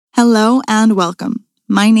Hello and welcome.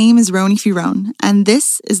 My name is Roni Firone, and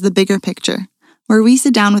this is The Bigger Picture, where we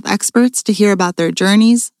sit down with experts to hear about their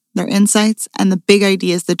journeys, their insights, and the big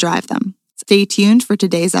ideas that drive them. Stay tuned for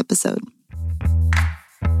today's episode.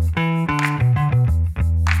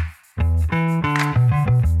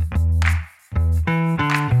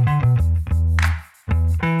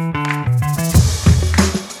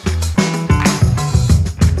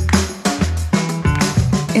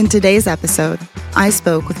 In today's episode, I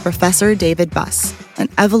spoke with Professor David Buss, an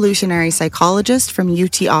evolutionary psychologist from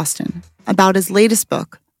UT Austin, about his latest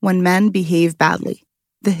book, When Men Behave Badly: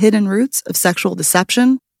 The Hidden Roots of Sexual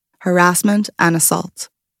Deception, Harassment, and Assault.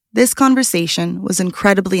 This conversation was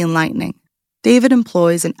incredibly enlightening. David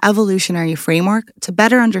employs an evolutionary framework to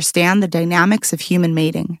better understand the dynamics of human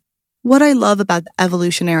mating. What I love about the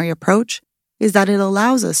evolutionary approach is that it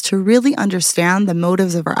allows us to really understand the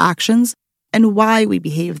motives of our actions and why we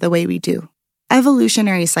behave the way we do.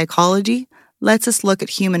 Evolutionary psychology lets us look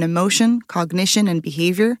at human emotion, cognition, and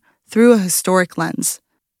behavior through a historic lens.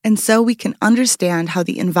 And so we can understand how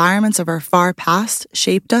the environments of our far past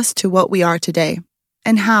shaped us to what we are today,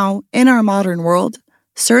 and how, in our modern world,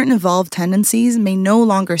 certain evolved tendencies may no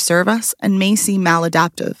longer serve us and may seem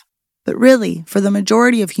maladaptive. But really, for the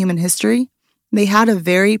majority of human history, they had a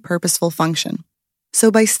very purposeful function.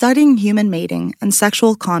 So by studying human mating and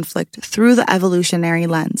sexual conflict through the evolutionary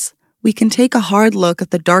lens, we can take a hard look at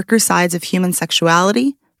the darker sides of human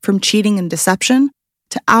sexuality, from cheating and deception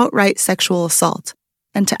to outright sexual assault,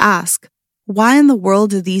 and to ask, why in the world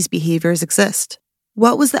do these behaviors exist?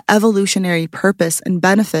 What was the evolutionary purpose and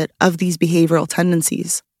benefit of these behavioral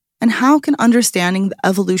tendencies? And how can understanding the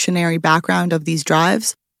evolutionary background of these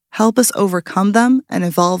drives help us overcome them and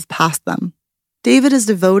evolve past them? David has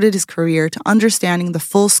devoted his career to understanding the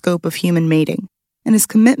full scope of human mating, and his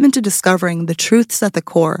commitment to discovering the truths at the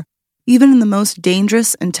core, even in the most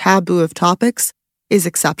dangerous and taboo of topics, is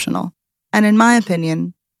exceptional. And in my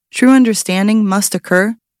opinion, true understanding must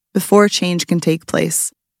occur before change can take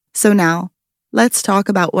place. So now, let's talk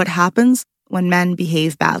about what happens when men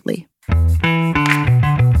behave badly.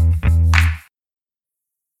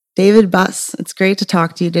 David Buss, it's great to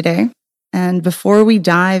talk to you today. And before we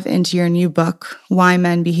dive into your new book, Why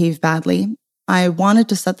Men Behave Badly, I wanted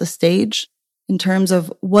to set the stage in terms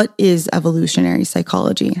of what is evolutionary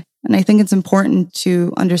psychology. And I think it's important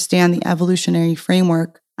to understand the evolutionary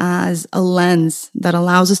framework as a lens that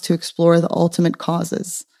allows us to explore the ultimate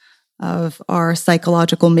causes of our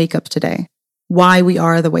psychological makeup today, why we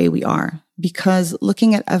are the way we are. Because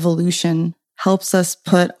looking at evolution helps us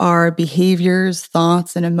put our behaviors,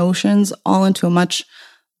 thoughts, and emotions all into a much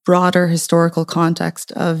broader historical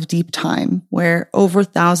context of deep time, where over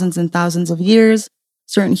thousands and thousands of years,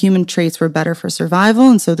 certain human traits were better for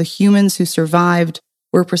survival. And so the humans who survived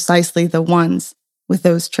were precisely the ones with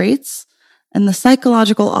those traits. And the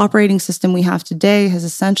psychological operating system we have today has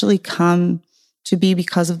essentially come to be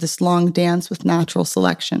because of this long dance with natural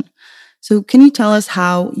selection. So can you tell us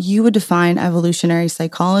how you would define evolutionary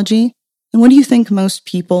psychology? And what do you think most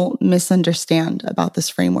people misunderstand about this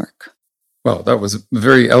framework? Well, that was a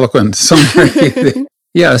very eloquent summary.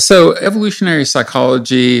 Yeah, so evolutionary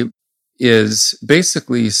psychology is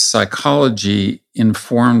basically psychology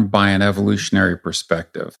informed by an evolutionary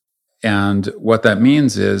perspective. And what that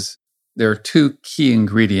means is there are two key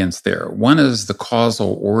ingredients there. One is the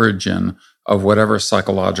causal origin of whatever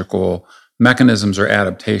psychological mechanisms or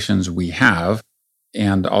adaptations we have.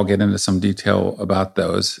 And I'll get into some detail about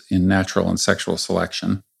those in natural and sexual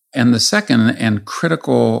selection. And the second and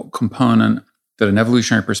critical component that an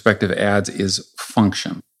evolutionary perspective adds is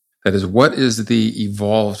function. That is, what is the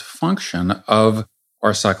evolved function of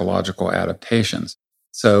our psychological adaptations?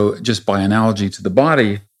 So just by analogy to the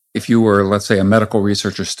body, if you were, let's say, a medical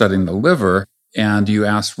researcher studying the liver, and you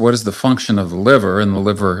asked, what is the function of the liver? And the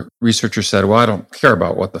liver researcher said, well, I don't care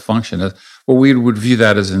about what the function is. Well, we would view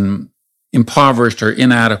that as an impoverished or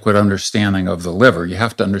inadequate understanding of the liver. You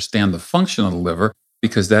have to understand the function of the liver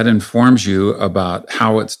because that informs you about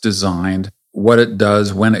how it's designed, what it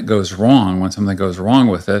does when it goes wrong, when something goes wrong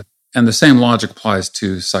with it. And the same logic applies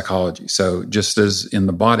to psychology. So just as in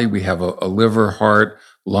the body, we have a liver, heart,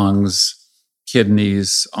 lungs,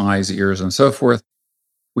 kidneys, eyes, ears, and so forth,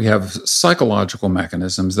 we have psychological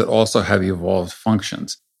mechanisms that also have evolved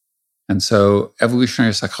functions. And so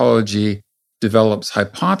evolutionary psychology develops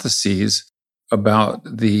hypotheses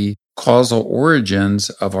about the causal origins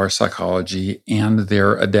of our psychology and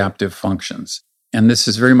their adaptive functions. And this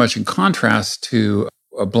is very much in contrast to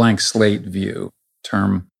a blank slate view,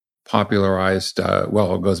 term popularized, it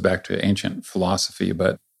goes back to ancient philosophy,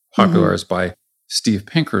 but popularized by Steve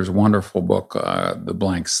Pinker's wonderful book, The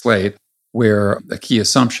Blank Slate. where a key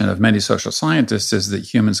assumption of many social scientists is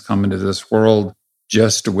that humans come into this world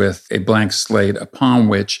just with a blank slate upon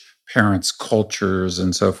which parents, cultures,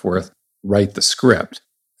 and so forth write the script.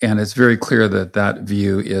 And it's very clear that that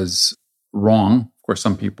view is wrong. Of course,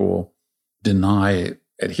 some people deny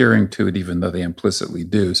adhering to it, even though they implicitly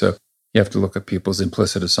do. So you have to look at people's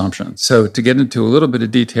implicit assumptions. So to get into a little bit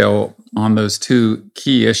of detail on those two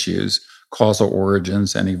key issues, causal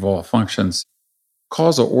origins and evolved functions,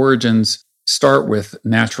 causal origins start with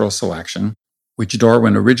natural selection, which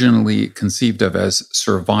Darwin originally conceived of as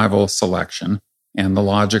survival selection. And the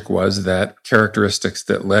logic was that characteristics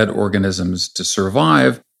that led organisms to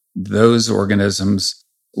survive, those organisms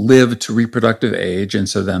lived to reproductive age. And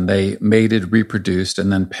so then they mated, reproduced,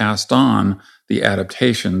 and then passed on the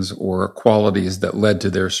adaptations or qualities that led to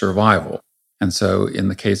their survival. And so in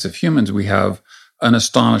the case of humans, we have an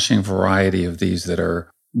astonishing variety of these that are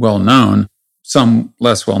well known, some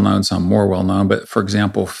less well known, some more well known. But for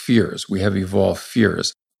example, fears. We have evolved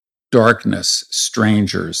fears, darkness,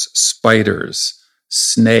 strangers, spiders,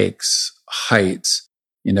 snakes, heights,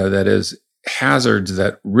 that is hazards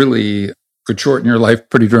that really could shorten your life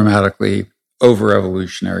pretty dramatically over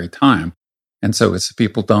evolutionary time. And so it's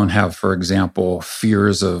people don't have, for example,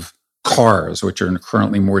 fears of cars, which are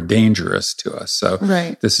currently more dangerous to us. So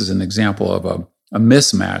This is an example of a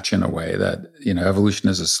mismatch in a way that, evolution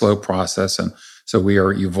is a slow process. And so we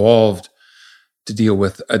are evolved to deal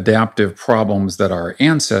with adaptive problems that our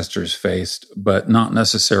ancestors faced, but not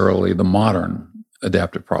necessarily the modern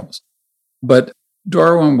adaptive problems. But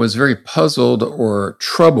Darwin was very puzzled or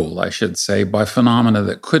troubled, I should say, by phenomena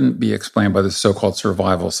that couldn't be explained by the so-called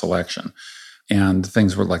survival selection. And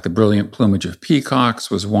things were like the brilliant plumage of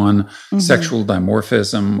peacocks was one, sexual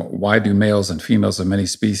dimorphism. Why do males and females of many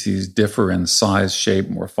species differ in size, shape,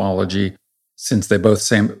 morphology? Since they both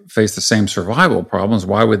face the same survival problems,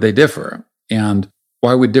 why would they differ? And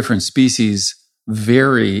why would different species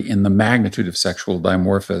vary in the magnitude of sexual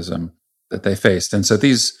dimorphism that they faced? And so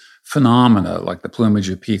these phenomena, like the plumage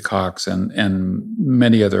of peacocks and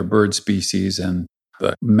many other bird species and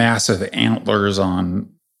the massive antlers on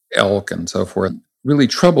elk and so forth, really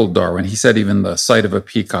troubled Darwin. He said, even the sight of a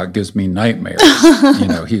peacock gives me nightmares.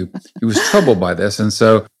 He was troubled by this. And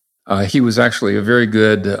so he was actually a very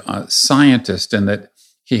good scientist in that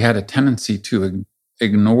he had a tendency to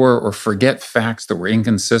ignore or forget facts that were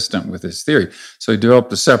inconsistent with his theory. So he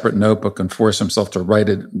developed a separate notebook and forced himself to write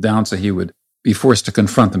it down so he would be forced to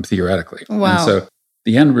confront them theoretically. Wow. And so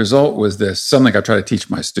the end result was this, something I try to teach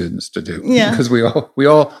my students to do. Yeah. Because we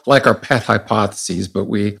all like our pet hypotheses, but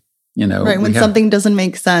when something doesn't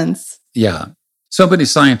make sense. Yeah. So many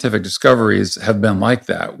scientific discoveries have been like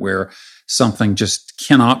that, where something just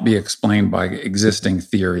cannot be explained by existing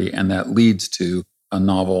theory, and that leads to a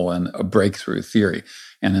novel and a breakthrough theory.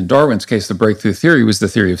 And in Darwin's case, the breakthrough theory was the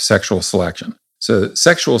theory of sexual selection. So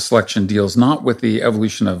sexual selection deals not with the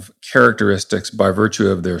evolution of characteristics by virtue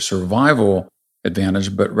of their survival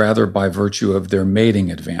advantage, but rather by virtue of their mating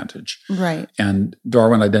advantage. Right. And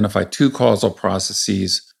Darwin identified two causal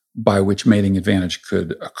processes by which mating advantage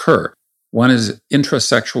could occur. One is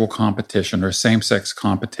intrasexual competition or same-sex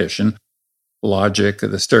competition. Logic,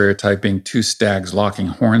 the stereotyping, two stags locking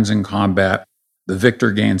horns in combat. The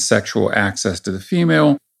victor gains sexual access to the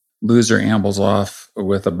female. Loser ambles off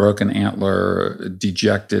with a broken antler,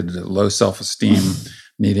 dejected, low self-esteem,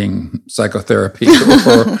 needing psychotherapy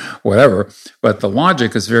or whatever. But the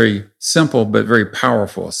logic is very simple, but very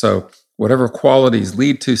powerful. So whatever qualities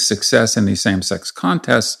lead to success in these same-sex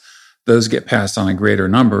contests, those get passed on in greater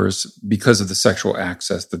numbers because of the sexual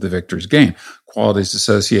access that the victors gain. Qualities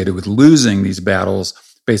associated with losing these battles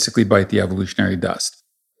basically bite the evolutionary dust.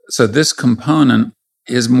 So this component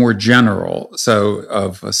is more general, so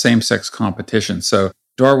of a same-sex competition. So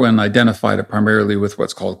Darwin identified it primarily with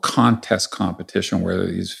what's called contest competition, where there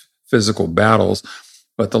are these physical battles,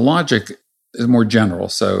 but the logic is more general.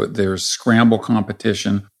 So there's scramble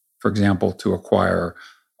competition, for example, to acquire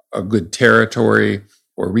a good territory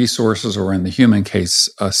or resources, or in the human case,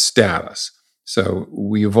 a status. So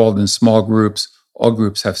we evolved in small groups. All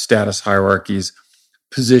groups have status hierarchies,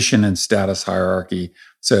 position and status hierarchy.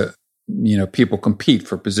 So people compete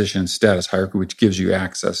for position and status hierarchy, which gives you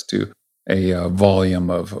access to a volume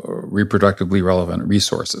of reproductively relevant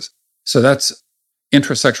resources. So that's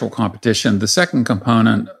intrasexual competition. The second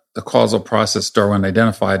component, the causal process Darwin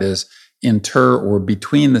identified, is inter or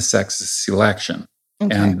between the sexes selection.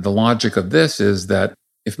 Okay. And the logic of this is that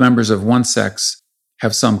if members of one sex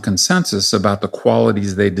have some consensus about the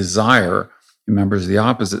qualities they desire in members of the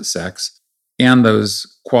opposite sex, and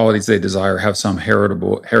those qualities they desire have some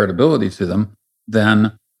heritability to them,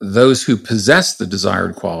 then those who possess the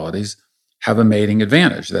desired qualities have a mating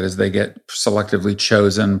advantage. That is, they get selectively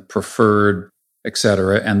chosen, preferred,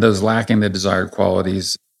 etc. And those lacking the desired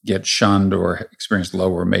qualities get shunned or experience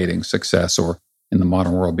lower mating success, or in the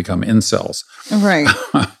modern world become incels. Right.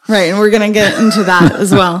 Right. And we're going to get into that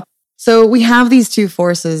as well. So we have these two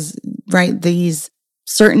forces, right? These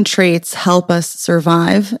certain traits help us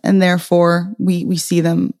survive, and therefore we see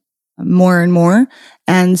them more and more.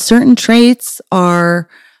 And certain traits are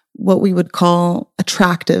what we would call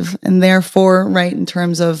attractive. And therefore, right, in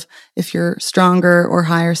terms of if you're stronger or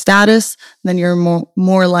higher status, then you're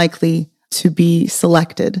more likely to be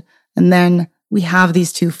selected. And then we have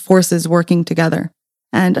these two forces working together.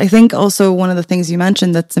 And I think also one of the things you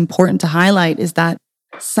mentioned that's important to highlight is that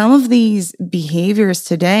some of these behaviors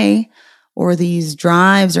today, or these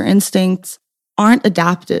drives or instincts, aren't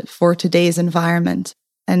adaptive for today's environment.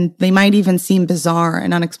 And they might even seem bizarre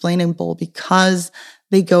and unexplainable because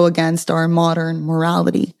they go against our modern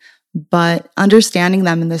morality. But understanding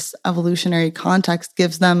them in this evolutionary context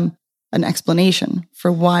gives them an explanation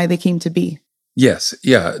for why they came to be. Yes.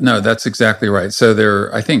 Yeah. No, that's exactly right. So there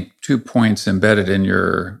are, I think, 2 points embedded in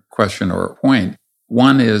your question or point.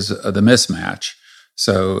 One is the mismatch.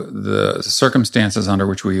 So the circumstances under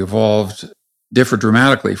which we evolved differ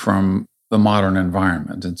dramatically from the modern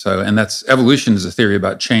environment. And that's evolution is a theory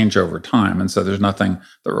about change over time. And so there's nothing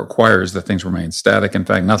that requires that things remain static. In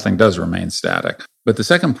fact, nothing does remain static. But the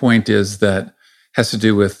second point is that has to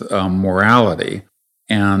do with morality,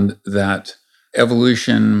 and that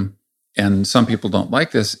evolution, and some people don't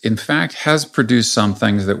like this, in fact, has produced some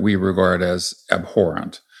things that we regard as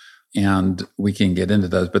abhorrent. And we can get into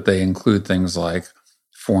those, but they include things like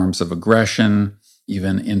forms of aggression,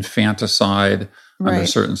 even infanticide under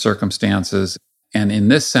certain circumstances. And in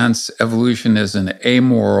this sense, evolution is an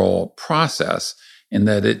amoral process in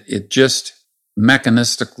that it just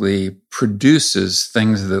mechanistically produces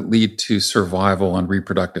things that lead to survival and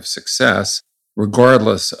reproductive success,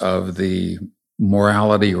 regardless of the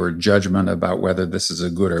morality or judgment about whether this is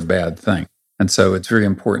a good or bad thing. And so it's very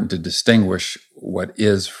important to distinguish what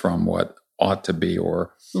is from what ought to be,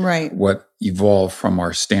 or what evolved from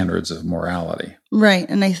our standards of morality. Right.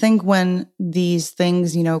 And I think when these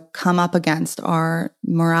things, come up against our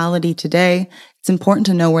morality today, it's important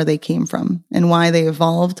to know where they came from and why they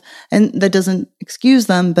evolved. And that doesn't excuse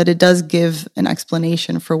them, but it does give an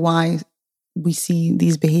explanation for why we see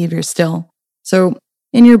these behaviors still. So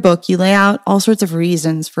in your book, you lay out all sorts of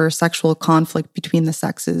reasons for sexual conflict between the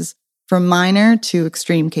sexes, from minor to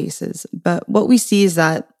extreme cases. But what we see is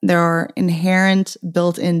that there are inherent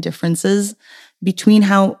built-in differences between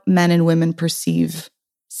how men and women perceive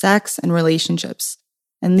sex and relationships.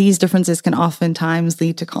 And these differences can oftentimes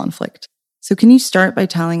lead to conflict. So can you start by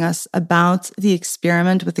telling us about the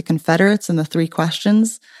experiment with the Confederates and the 3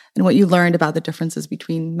 questions, and what you learned about the differences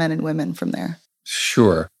between men and women from there?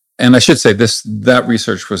 Sure. And I should say that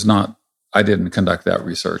research was not, I didn't conduct that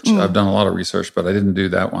research. I've done a lot of research, but I didn't do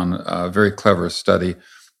that one. A very clever study.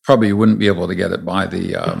 Probably wouldn't be able to get it by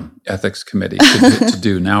the ethics committee to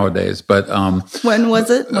do nowadays. But when was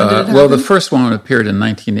it? When did it happen? Well, the first one appeared in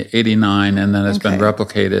 1989, and then it's been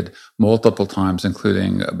replicated multiple times,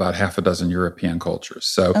 including about half a dozen European cultures.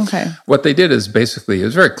 So what they did is basically, it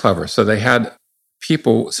was very clever. So they had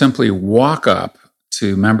people simply walk up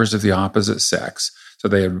to members of the opposite sex. So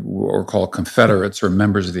they were called Confederates, or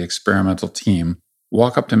members of the experimental team,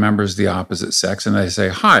 walk up to members of the opposite sex, and they say,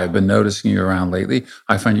 "Hi, I've been noticing you around lately.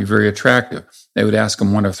 I find you very attractive." They would ask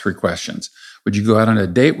them one of 3 questions. Would you go out on a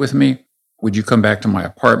date with me? Would you come back to my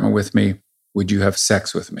apartment with me? Would you have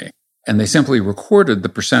sex with me? And they simply recorded the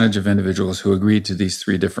percentage of individuals who agreed to these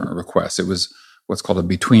 3 different requests. It was what's called a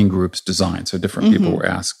between groups design. So different people were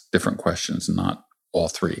asked different questions, not all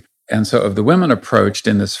 3. And so of the women approached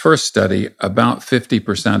in this first study, about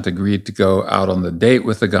 50% agreed to go out on the date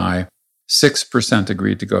with the guy, 6%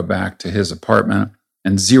 agreed to go back to his apartment,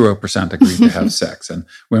 and 0% agreed to have sex. And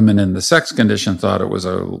women in the sex condition thought it was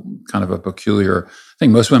a kind of a peculiar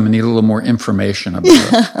thing. Most women need a little more information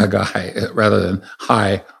about a guy rather than,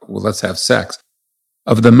 "Hi, well, let's have sex."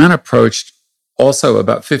 Of the men approached, also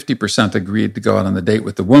about 50% agreed to go out on the date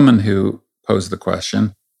with the woman who posed the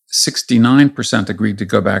question. 69% agreed to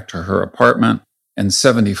go back to her apartment, and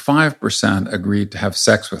 75% agreed to have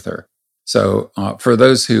sex with her. So for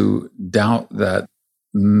those who doubt that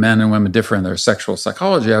men and women differ in their sexual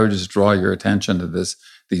psychology, I would just draw your attention to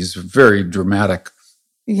these very dramatic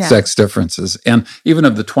sex differences. And even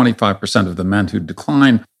of the 25% of the men who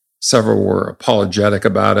declined, several were apologetic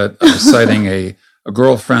about it, citing a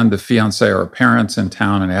girlfriend, a fiance, or parents in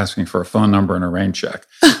town and asking for a phone number and a rain check.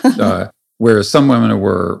 Whereas some women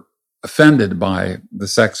were offended by the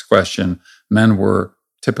sex question, men were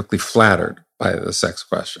typically flattered by the sex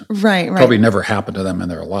question. Right. Probably never happened to them in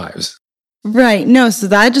their lives. Right. No, so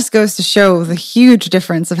that just goes to show the huge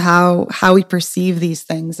difference of how we perceive these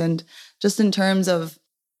things. And just in terms of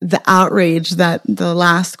the outrage that the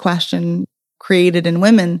last question created in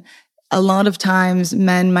women, a lot of times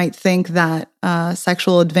men might think that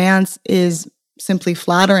sexual advance is simply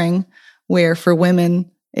flattering, where for women,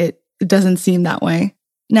 it doesn't seem that way.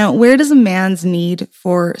 Now, where does a man's need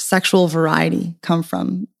for sexual variety come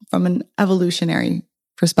from an evolutionary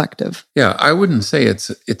perspective? Yeah, I wouldn't say it's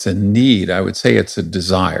a need. I would say it's a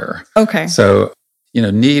desire. Okay. So,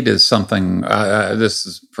 need is something, this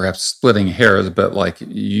is perhaps splitting hairs, but like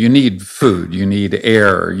you need food, you need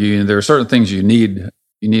air, there are certain things you need.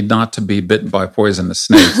 You need not to be bitten by poisonous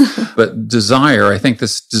snakes. But desire, I think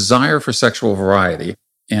this desire for sexual variety,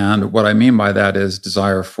 and what I mean by that is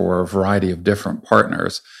desire for a variety of different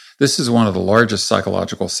partners. This is one of the largest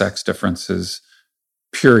psychological sex differences,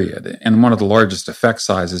 period, and one of the largest effect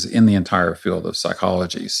sizes in the entire field of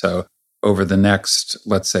psychology. So over the next,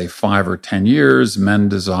 let's say, 5 or 10 years, men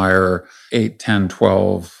desire 8, 10,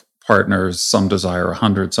 12 partners. Some desire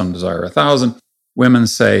 100, some desire 1,000. Women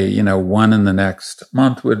say, one in the next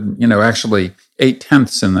month would, actually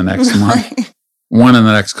 8/10 in the next month, one in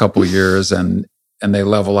the next couple of years, and they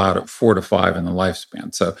level out at 4 to 5 in the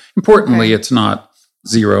lifespan. So importantly, It's not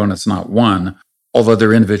 0 and it's not 1, although there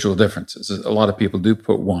are individual differences. A lot of people do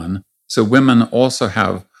put 1. So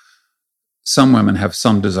some women have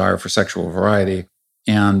some desire for sexual variety.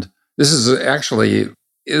 And this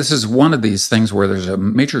is one of these things where there's a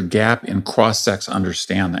major gap in cross-sex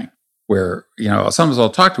understanding. Where, sometimes I'll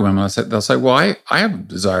talk to women, they'll say, well, I have a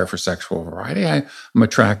desire for sexual variety. I'm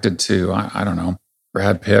attracted to, I don't know,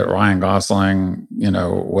 Brad Pitt, Ryan Gosling,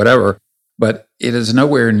 whatever. But it is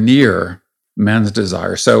nowhere near men's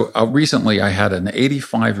desire. So recently I had an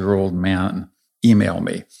 85-year-old man email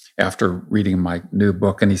me after reading my new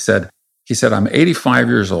book. And he said, I'm 85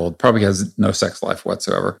 years old, probably has no sex life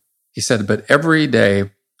whatsoever. He said, but every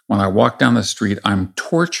day when I walk down the street, I'm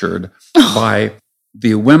tortured by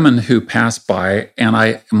the women who pass by,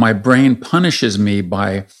 and my brain punishes me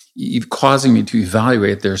by causing me to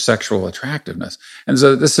evaluate their sexual attractiveness. And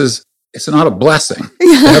so it's not a blessing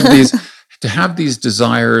to have these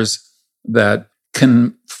desires that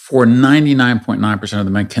can, for 99.9% of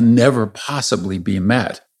the men, can never possibly be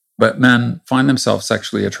met. But men find themselves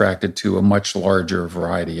sexually attracted to a much larger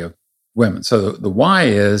variety of women. So the why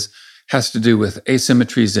has to do with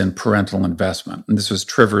asymmetries in parental investment. And this was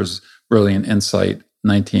Trivers' brilliant insight,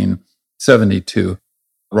 1972,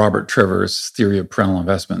 Robert Trivers' theory of parental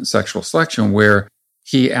investment and sexual selection, where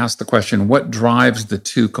he asked the question, what drives the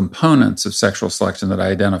two components of sexual selection that I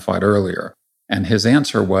identified earlier? And his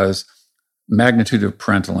answer was magnitude of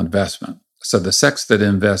parental investment. So the sex that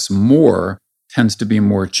invests more tends to be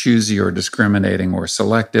more choosy or discriminating or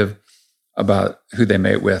selective about who they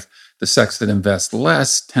mate with. The sex that invests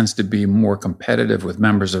less tends to be more competitive with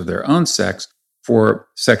members of their own sex for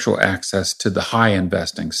sexual access to the high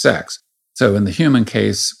investing sex. So in the human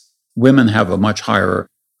case, women have a much higher,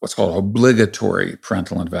 what's called obligatory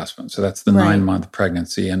parental investment. So that's the 9-month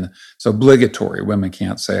pregnancy. And so obligatory, women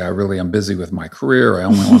can't say, I really am busy with my career. I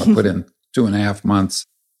only want to put in 2.5 months.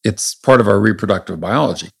 It's part of our reproductive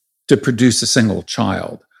biology to produce a single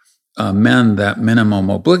child. Men, that minimum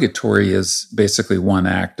obligatory is basically one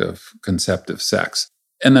act of conceptive sex.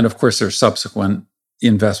 And then, of course, there's subsequent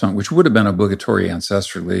investment, which would have been obligatory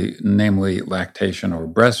ancestrally, namely lactation or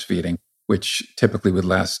breastfeeding, which typically would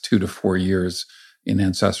last 2 to 4 years in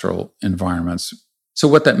ancestral environments. So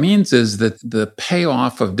what that means is that the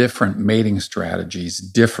payoff of different mating strategies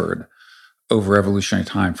differed over evolutionary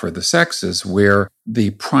time for the sexes, where the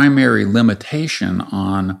primary limitation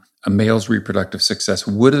on a male's reproductive success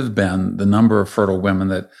would have been the number of fertile women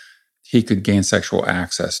that he could gain sexual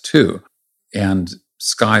access to. And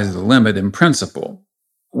sky's the limit in principle.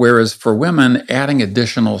 Whereas for women, adding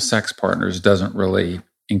additional sex partners doesn't really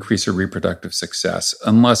increase her reproductive success,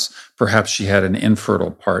 unless perhaps she had an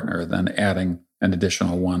infertile partner, then adding an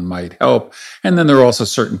additional one might help. And then there are also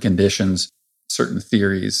certain conditions, certain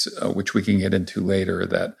theories, which we can get into later,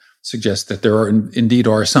 that suggest that there indeed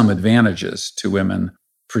are some advantages to women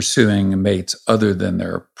pursuing mates other than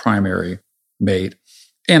their primary mate,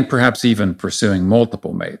 and perhaps even pursuing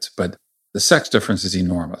multiple mates. But the sex difference is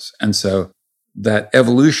enormous. And so that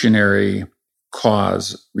evolutionary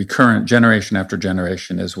cause, recurrent generation after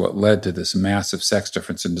generation, is what led to this massive sex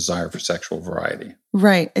difference and desire for sexual variety.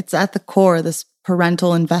 Right. It's at the core, this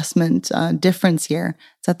parental investment difference here.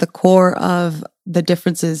 It's at the core of the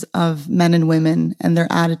differences of men and women and their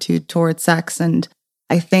attitude towards sex. And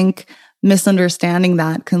I think misunderstanding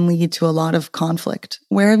that can lead to a lot of conflict.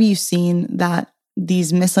 Where have you seen that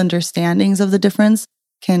these misunderstandings of the difference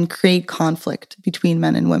can create conflict between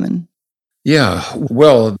men and women? Yeah,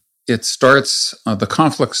 well, it starts, the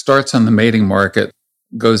conflict starts on the mating market,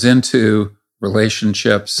 goes into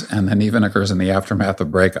relationships, and then even occurs in the aftermath of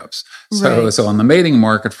breakups. So on the mating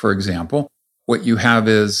market, for example, what you have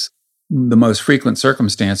is the most frequent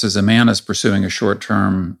circumstances. A man is pursuing a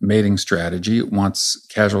short-term mating strategy, wants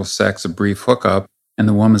casual sex, a brief hookup, and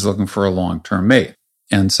the woman's looking for a long-term mate.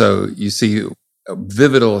 And so you see a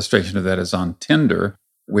vivid illustration of that is on Tinder,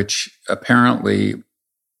 which apparently,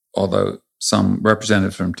 although some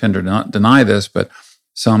representatives from Tinder do not deny this, but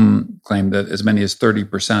some claim that as many as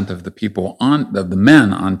 30% of the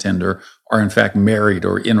men on Tinder are in fact married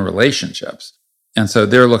or in relationships. And so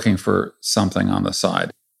they're looking for something on the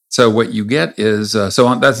side. So what you get is, this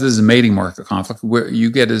is a mating market conflict. What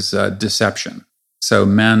you get is deception. So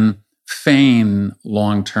men feign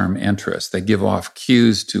long-term interest. They give off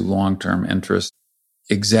cues to long-term interest,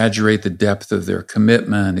 exaggerate the depth of their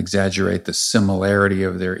commitment, exaggerate the similarity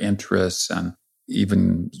of their interests, and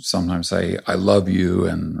even sometimes say, I love you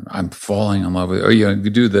and I'm falling in love with you. Or,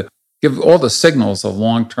 give all the signals of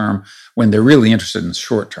long-term when they're really interested in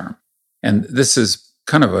short-term. And this is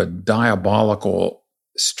kind of a diabolical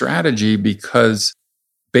strategy because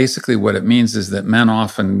basically what it means is that men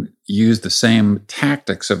often use the same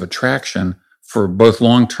tactics of attraction for both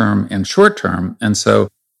long-term and short-term. And so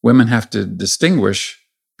women have to distinguish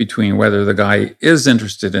between whether the guy is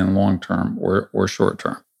interested in long-term or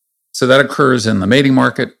short-term. So that occurs in the mating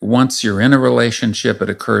market. Once you're in a relationship, it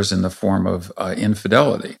occurs in the form of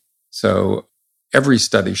infidelity. So every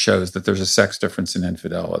study shows that there's a sex difference in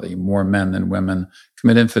infidelity. More men than women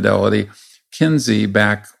commit infidelity. Kinsey,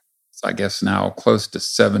 back, I guess now close to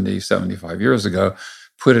 70, 75 years ago,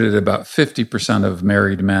 put it at about 50% of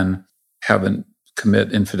married men haven't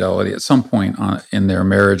commit infidelity at some point in their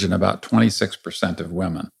marriage, and about 26% of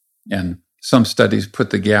women. And some studies put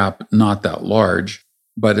the gap not that large,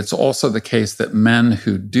 but it's also the case that men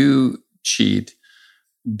who do cheat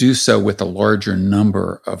do so with a larger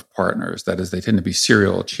number of partners. That is, they tend to be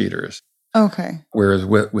serial cheaters. Okay. Whereas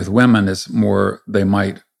with women, it's more, they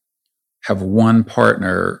might have one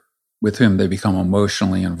partner with whom they become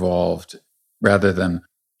emotionally involved rather than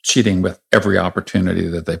cheating with every opportunity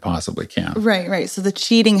that they possibly can. Right. So the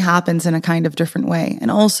cheating happens in a kind of different way.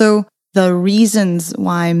 And also the reasons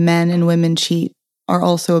why men and women cheat are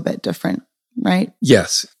also a bit different, right?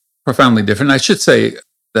 Yes, profoundly different. I should say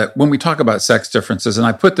that when we talk about sex differences, and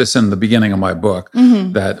I put this in the beginning of my book,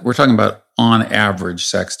 that we're talking about on average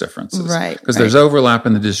sex differences. Right. Because there's overlap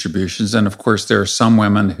in the distributions. And of course, there are some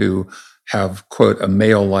women who have, quote, a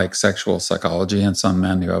male-like sexual psychology, and some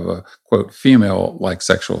men who have a, quote, female-like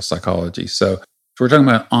sexual psychology. So we're talking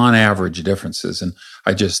about on average differences. And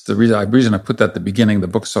the reason I put that at the beginning of the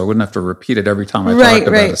book, so I wouldn't have to repeat it every time I talked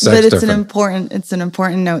about a sex but it's difference. It's an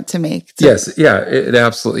important note to make. Yes, it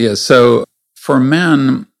absolutely is. So for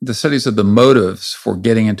men, the studies of the motives for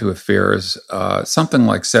getting into affairs, something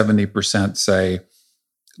like 70% say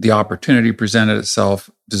the opportunity presented itself,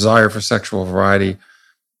 desire for sexual variety,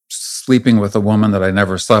 sleeping with a woman that I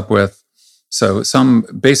never slept with. So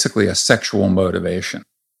basically a sexual motivation.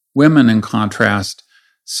 Women, in contrast,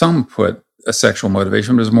 some put a sexual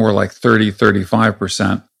motivation, but it's more like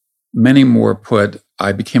 35%. Many more put,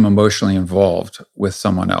 I became emotionally involved with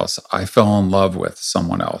someone else. I fell in love with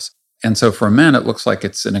someone else. And so for men, it looks like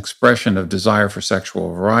it's an expression of desire for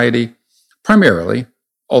sexual variety, primarily,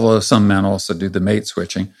 although some men also do the mate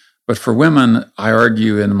switching. But for women, I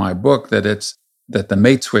argue in my book that the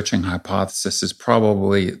mate switching hypothesis is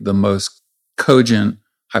probably the most cogent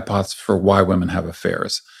hypothesis for why women have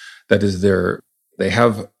affairs. That is, they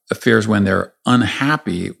have affairs when they're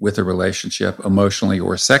unhappy with a relationship emotionally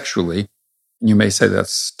or sexually. You may say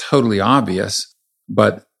that's totally obvious,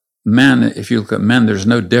 but men, if you look at men, there's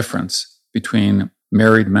no difference between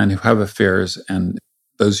married men who have affairs and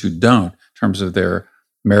those who don't in terms of their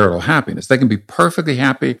marital happiness. They can be perfectly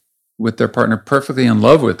happy with their partner, perfectly in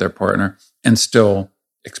love with their partner, and still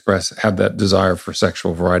have that desire for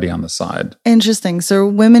sexual variety on the side. Interesting. So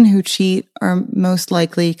women who cheat are most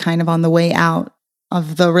likely kind of on the way out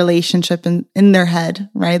of the relationship in their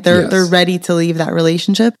head, right? They're ready to leave that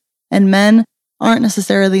relationship. And men aren't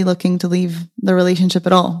necessarily looking to leave the relationship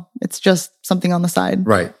at all. It's just something on the side.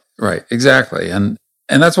 Right, exactly. And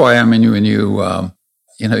that's why, I mean, when you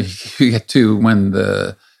get to when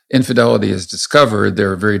the infidelity is discovered,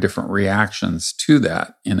 there are very different reactions to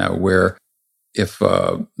that, where if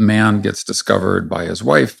a man gets discovered by his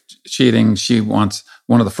wife cheating,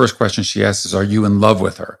 one of the first questions she asks is, are you in love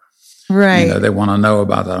with her? Right. They want to know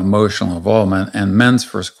about that emotional involvement. And men's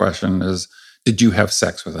first question is, did you have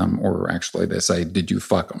sex with him? Or actually they say, did you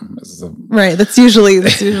fuck him? Right. That's usually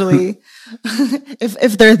if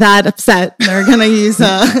they're that upset, they're going to use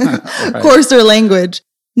Right. coarser language.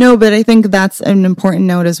 No, but I think that's an important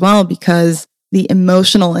note as well, because the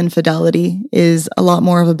emotional infidelity is a lot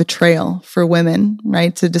more of a betrayal for women,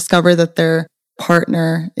 right? To discover that their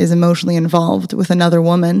partner is emotionally involved with another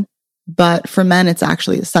woman. But for men, it's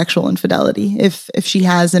actually a sexual infidelity. If she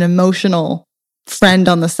has an emotional friend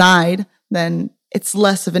on the side, then it's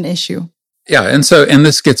less of an issue. Yeah. And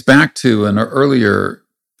this gets back to an earlier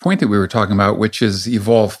point that we were talking about, which is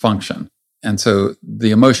evolved function. And so the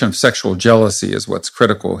emotion of sexual jealousy is what's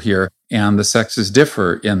critical here. And the sexes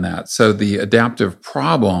differ in that. So the adaptive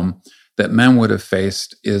problem that men would have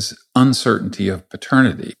faced is uncertainty of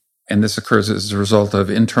paternity. And this occurs as a result of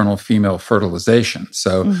internal female fertilization.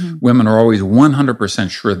 So women are always 100%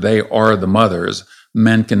 sure they are the mothers.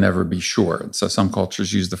 Men can never be sure. So some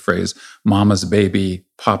cultures use the phrase mama's baby,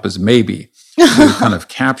 papa's maybe to kind of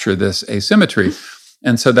capture this asymmetry.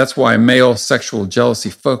 And so that's why male sexual jealousy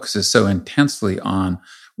focuses so intensely on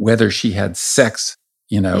whether she had sex,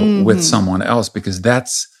 with someone else, because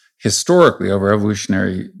that's historically over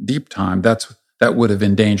evolutionary deep time, that would have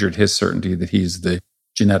endangered his certainty that he's the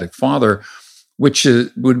genetic father, which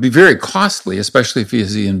would be very costly, especially if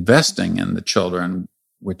he's investing in the children,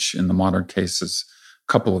 which in the modern case is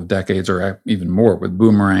a couple of decades or even more. With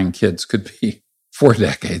boomerang kids could be 4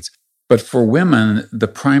 decades. But for women, the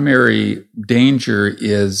primary danger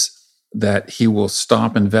is that he will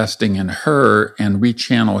stop investing in her and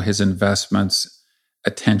rechannel his investments,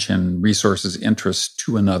 attention, resources, interests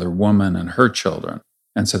to another woman and her children.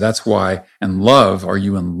 And so that's why, and love, are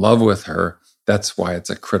you in love with her? That's why it's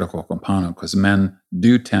a critical component, because men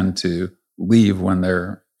do tend to leave when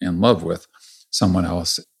they're in love with someone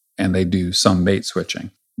else, and they do some mate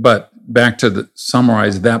switching. But back to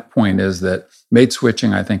summarize that point is that mate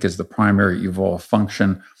switching, I think, is the primary evolved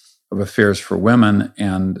function of affairs for women,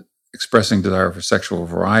 and expressing desire for sexual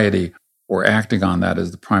variety or acting on that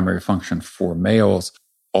is the primary function for males.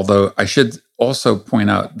 Although I should also point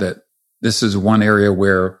out that this is one area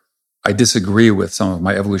where I disagree with some of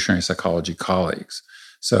my evolutionary psychology colleagues.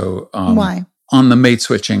 So, why? On the mate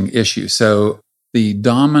switching issue. So the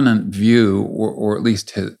dominant view, or at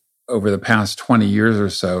least over the past 20 years or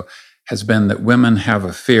so, has been that women have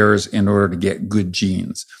affairs in order to get good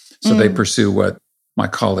genes. So they pursue what my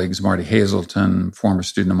colleagues, Marty Hazelton, former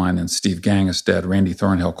student of mine, and Steve Gangestad, Randy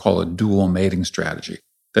Thornhill, call a dual mating strategy.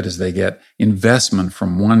 That is, they get investment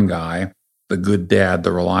from one guy, the good dad,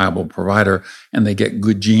 the reliable provider, and they get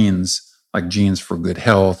good genes, like genes for good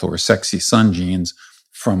health or sexy son genes,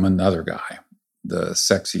 from another guy, the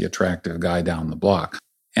sexy, attractive guy down the block.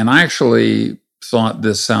 And I actually thought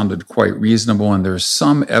this sounded quite reasonable, and there's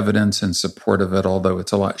some evidence in support of it, although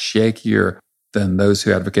it's a lot shakier than those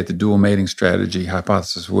who advocate the dual mating strategy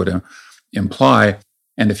hypothesis would imply.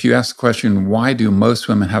 And if you ask the question, why do most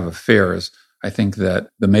women have affairs? I think that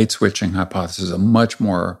the mate switching hypothesis is a much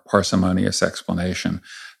more parsimonious explanation.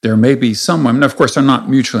 There may be some women, of course, they're not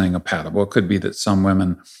mutually incompatible. It could be that some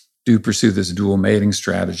women do pursue this dual mating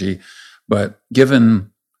strategy, but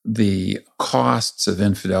given the costs of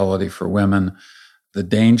infidelity for women, the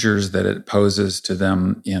dangers that it poses to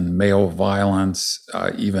them in male violence,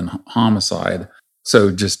 even homicide.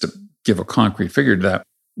 So just to give a concrete figure to that,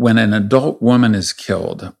 when an adult woman is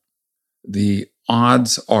killed, the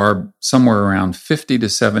odds are somewhere around 50 to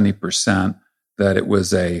 70% that it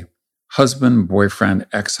was a husband, boyfriend,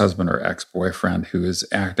 ex-husband, or ex-boyfriend who is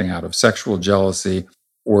acting out of sexual jealousy,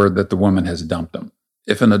 or that the woman has dumped him.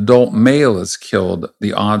 If an adult male is killed,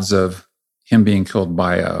 the odds of him being killed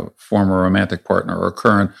by a former romantic partner or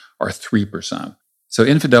current are 3%. So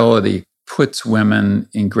infidelity puts women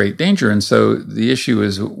in great danger. And so the issue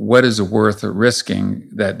is, what is worth risking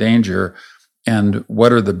that danger, and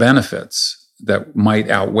what are the benefits that might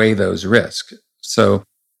outweigh those risks? So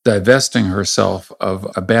divesting herself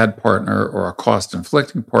of a bad partner or a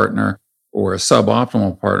cost-inflicting partner or a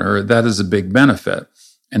suboptimal partner, that is a big benefit.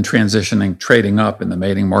 And transitioning, trading up in the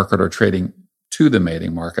mating market or trading to the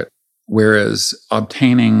mating market. Whereas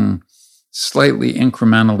obtaining slightly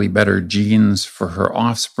incrementally better genes for her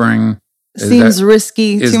offspring seems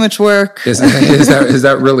risky, too much work. Is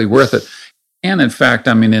that really worth it? And in fact,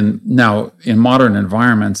 I mean, in modern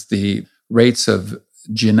environments, the rates of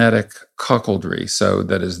genetic cuckoldry, so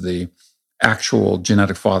that is the actual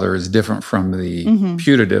genetic father is different from the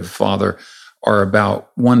putative father, are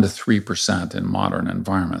about 1% to 3% in modern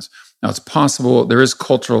environments. Now, it's possible, there is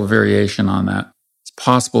cultural variation on that. It's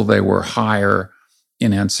possible they were higher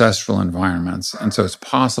in ancestral environments. And so it's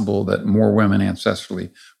possible that more women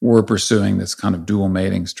ancestrally were pursuing this kind of dual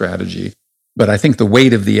mating strategy. But I think the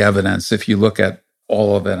weight of the evidence, if you look at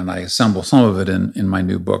all of it, and I assemble some of it in my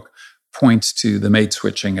new book, points to the mate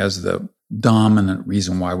switching as the dominant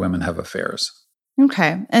reason why women have affairs.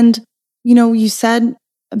 Okay. And, you said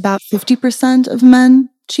about 50% of men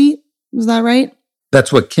cheat. Was that right?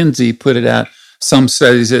 That's what Kinsey put it at. Some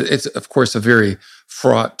studies, it's of course a very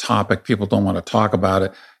fraught topic. People don't want to talk about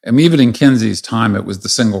it. And even in Kinsey's time, it was the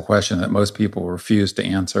single question that most people refused to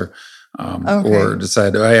answer or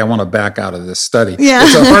decide, hey, I want to back out of this study. Yeah.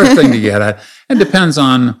 It's a hard thing to get at. It depends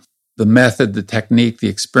on the method, the technique, the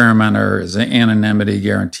experimenter, is anonymity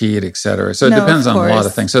guaranteed, et cetera. So it depends on a lot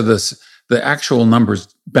of things. So the actual numbers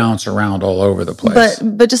bounce around all over the place.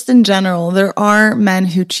 But just in general, there are men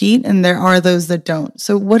who cheat and there are those that don't.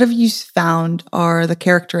 So what have you found are the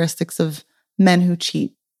characteristics of men who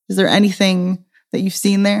cheat? Is there anything that you've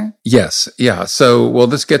seen there? Yes. Yeah. So,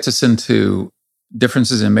 this gets us into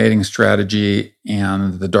differences in mating strategy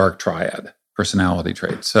and the dark triad, personality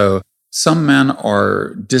traits. So some men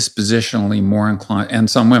are dispositionally more inclined, and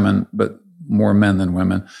some women, but more men than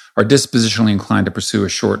women, are dispositionally inclined to pursue a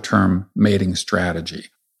short-term mating strategy.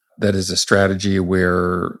 That is a strategy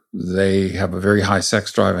where they have a very high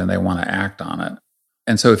sex drive and they want to act on it.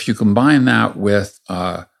 And so if you combine that with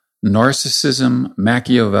narcissism,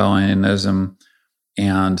 Machiavellianism,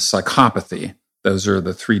 and psychopathy, those are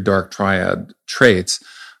the three dark triad traits,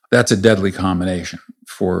 that's a deadly combination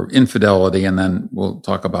for infidelity. And then we'll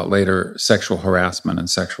talk about later sexual harassment and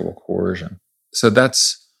sexual coercion. So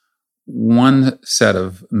that's one set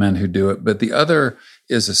of men who do it. But the other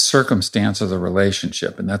is a circumstance of the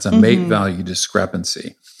relationship, and that's a mate value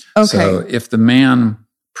discrepancy. Okay. So if the man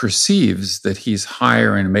perceives that he's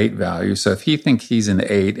higher in mate value, so if he thinks he's an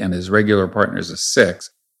 8 and his regular partner is a 6,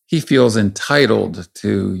 he feels entitled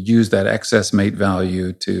to use that excess mate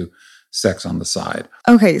value to sex on the side.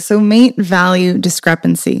 Okay, so mate value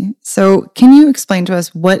discrepancy. So can you explain to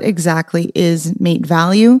us what exactly is mate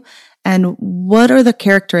value and what are the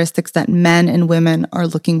characteristics that men and women are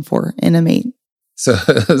looking for in a mate? So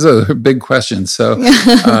those are big questions. So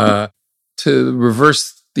to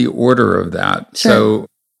reverse the order of that. Sure. So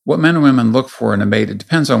what men and women look for in a mate, it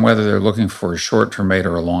depends on whether they're looking for a short-term mate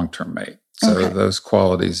or a long-term mate. So those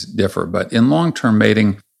qualities differ. But in long-term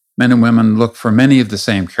mating, men and women look for many of the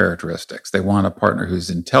same characteristics. They want a partner who's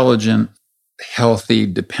intelligent, healthy,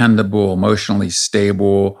 dependable, emotionally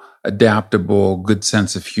stable, adaptable, good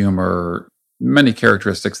sense of humor, many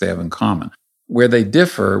characteristics they have in common. Where they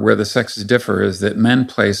differ, where the sexes differ, is that men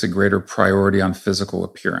place a greater priority on physical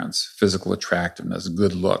appearance, physical attractiveness,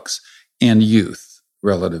 good looks, and youth,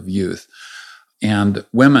 relative youth. And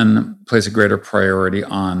women place a greater priority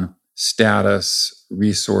on status,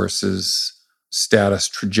 resources, status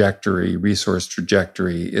trajectory, resource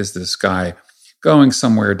trajectory. Is this guy going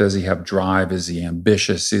somewhere? Does he have drive? Is he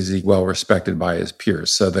ambitious? Is he well respected by his peers?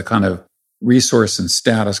 So the kind of resource and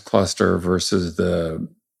status cluster versus the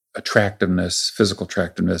attractiveness, physical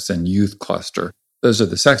attractiveness, and youth cluster. Those are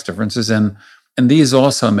the sex differences. And these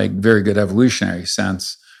also make very good evolutionary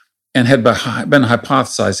sense and had been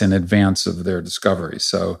hypothesized in advance of their discovery.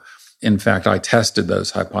 So in fact, I tested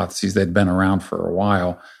those hypotheses. They'd been around for a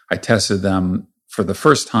while. I tested them for the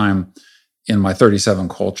first time in my 37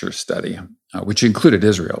 culture study, which included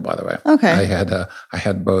Israel, by the way. Okay. I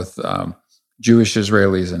had both Jewish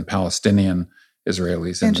Israelis and Palestinian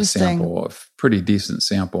Israelis in the sample, a pretty decent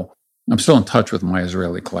sample. I'm still in touch with my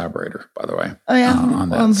Israeli collaborator, by the way. Oh, yeah. On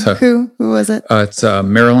that. So, who was it? It's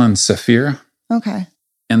Marilyn Safir. Okay.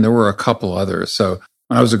 And there were a couple others. So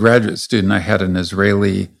when I was a graduate student, I had an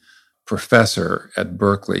Israeli professor at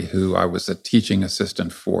Berkeley who I was a teaching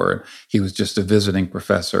assistant for. He was just a visiting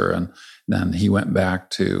professor. And then he went back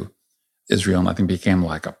to Israel and I think became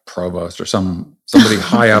like a provost or somebody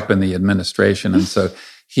high up in the administration. And so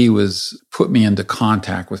he put me into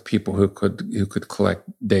contact with people who could collect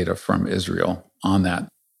data from Israel on that.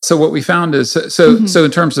 So what we found is, so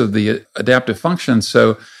in terms of the adaptive function,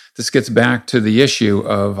 so this gets back to the issue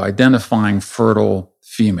of identifying fertile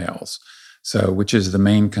females. So, which is the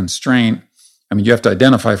main constraint. I mean, you have to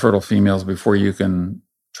identify fertile females before you can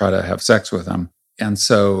try to have sex with them. And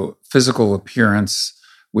so physical appearance,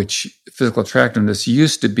 physical attractiveness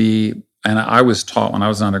used to be, and I was taught when I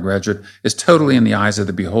was an undergraduate, is totally in the eyes of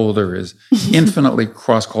the beholder, is infinitely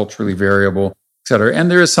cross-culturally variable, et cetera. And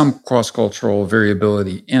there is some cross-cultural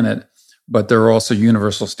variability in it, but there are also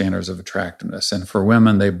universal standards of attractiveness. And for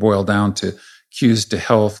women, they boil down to cues to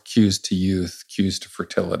health, cues to youth, cues to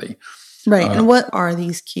fertility. Right. And what are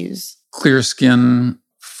these cues? Clear skin,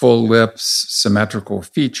 full lips, symmetrical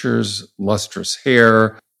features, lustrous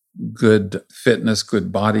hair, good fitness,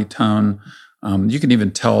 good body tone. You can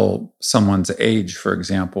even tell someone's age, for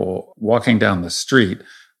example, walking down the street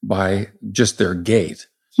by just their gait.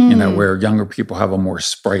 Where younger people have a more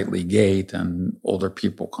sprightly gait and older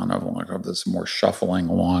people kind of like have this more shuffling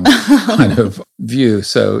along kind of view.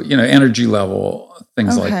 So, energy level,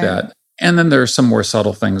 things like that. And then there are some more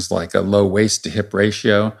subtle things like a low waist to hip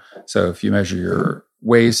ratio. So if you measure your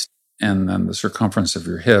waist and then the circumference of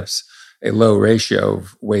your hips, a low ratio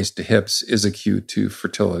of waist to hips is a cue to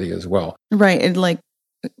fertility as well. Right. It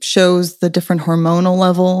shows the different hormonal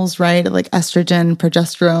levels, right? Like estrogen,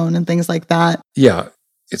 progesterone, and things like that. Yeah.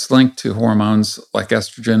 It's linked to hormones like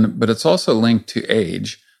estrogen, but it's also linked to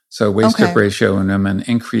age. So waist-hip ratio in women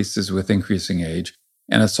increases with increasing age.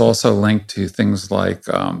 And it's also linked to things like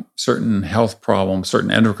certain health problems,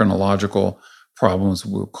 certain endocrinological problems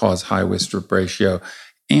will cause high waist-hip ratio.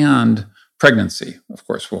 And pregnancy, of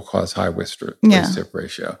course, will cause high waist-hip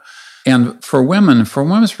ratio. And for women, from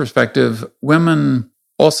women's perspective, women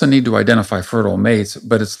also need to identify fertile mates,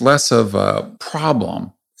 but it's less of a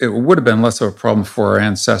problem. It would have been less of a problem for our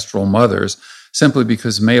ancestral mothers simply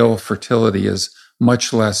because male fertility is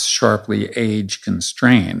much less sharply age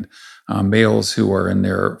constrained. Males who are in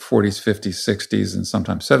their 40s, 50s, 60s, and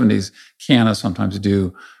sometimes 70s can and sometimes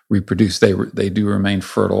do reproduce. They do remain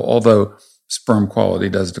fertile, although sperm quality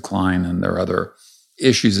does decline and there are other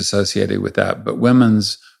issues associated with that. But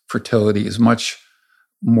women's fertility is much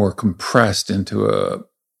more compressed into a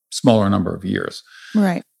smaller number of years.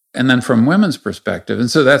 Right. And then from women's perspective,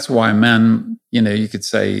 and so that's why men, you could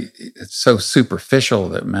say it's so superficial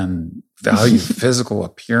that men value physical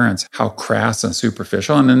appearance, how crass and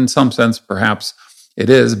superficial. And in some sense, perhaps it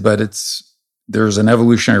is, but there's an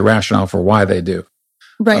evolutionary rationale for why they do.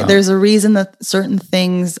 Right. There's a reason that certain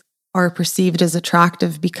things are perceived as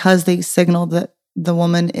attractive because they signal that the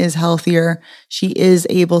woman is healthier. She is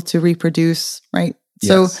able to reproduce, right?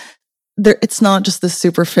 Yes. So it's not just the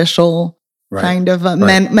superficial kind of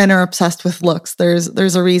men are obsessed with looks.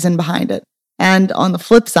 There's a reason behind it. And on the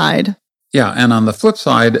flip side. Yeah. And on the flip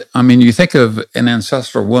side, you think of an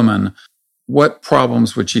ancestral woman, what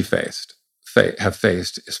problems would she have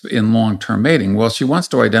faced in long-term mating? Well, she wants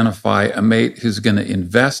to identify a mate who's going to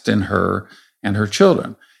invest in her and her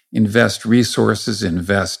children, invest resources,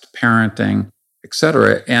 invest parenting,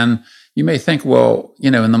 etc. And you may think, well,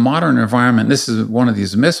 in the modern environment, this is one of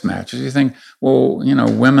these mismatches. You think, well,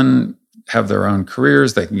 women have their own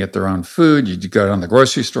careers, they can get their own food. You go down to the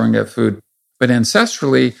grocery store and get food. But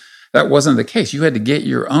ancestrally, that wasn't the case. You had to get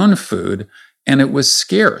your own food, and it was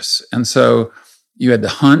scarce. And so you had to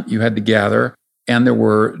hunt, you had to gather, and there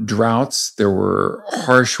were droughts, there were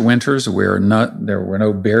harsh winters where there were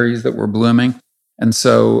no berries that were blooming. And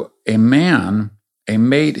so a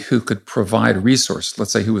mate who could provide resources,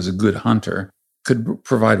 let's say who was a good hunter, could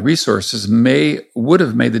provide resources, would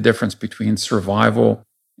have made the difference between survival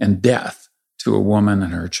and death to a woman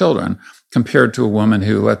and her children, compared to a woman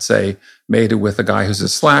who, let's say, mated with a guy who's a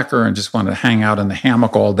slacker and just wanted to hang out in the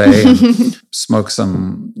hammock all day and smoke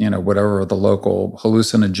some, whatever the local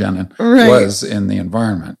hallucinogen was in the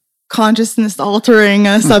environment. Consciousness altering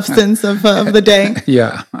substance of the day.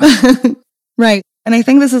 Yeah. Right. And I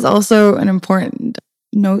think this is also an important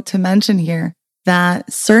note to mention here,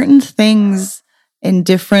 that certain things in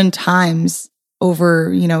different times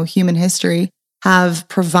over, human history have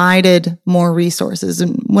provided more resources.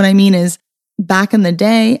 And what I mean is, back in the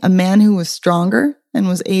day, a man who was stronger and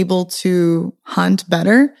was able to hunt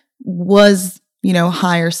better was,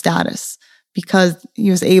 higher status because he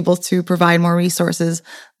was able to provide more resources.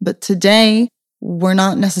 But today, we're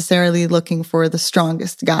not necessarily looking for the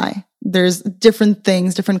strongest guy. There's different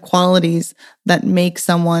things, different qualities that make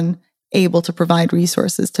someone able to provide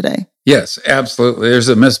resources today. Yes, absolutely. There's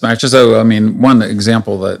a mismatch. So, one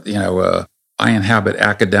example that, I inhabit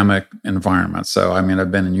academic environments. So,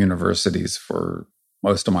 I've been in universities for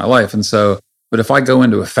most of my life. And so, but if I go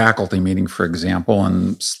into a faculty meeting, for example,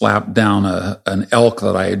 and slap down an elk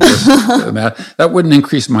that I had just met, that wouldn't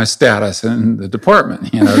increase my status in the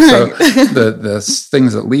department, So the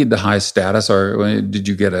things that lead to high status are, did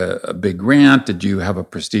you get a big grant? Did you have a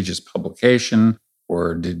prestigious publication?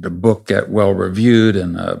 Or did the book get well reviewed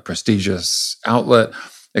in a prestigious outlet?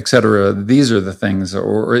 etc. These are the things,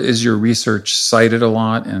 or is your research cited a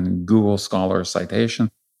lot in Google Scholar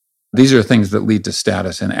citation? These are things that lead to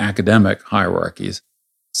status in academic hierarchies.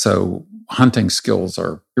 So hunting skills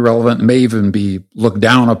are irrelevant, may even be looked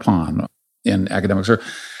down upon in academics.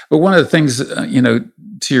 But one of the things,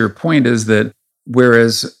 to your point is that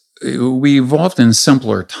whereas we evolved in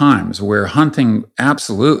simpler times where hunting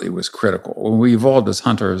absolutely was critical. We evolved as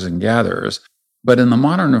hunters and gatherers. But in the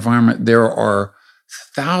modern environment, there are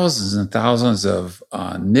thousands and thousands of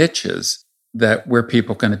niches where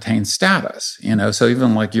people can attain status. So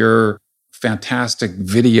even like you're fantastic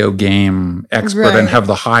video game expert and have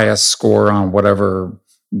the highest score on whatever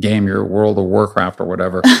game, your World of Warcraft or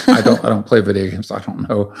whatever. I don't play video games. So I don't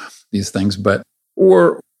know these things,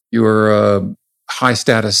 or you're a high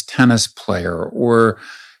status tennis player, or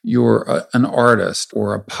you're an artist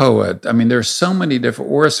or a poet. I mean, there's so many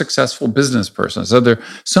different, or a successful business person. So there are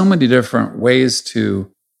so many different ways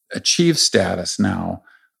to achieve status now,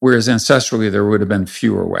 whereas ancestrally there would have been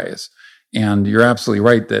fewer ways. And you're absolutely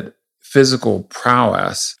right that physical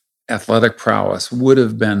prowess, athletic prowess would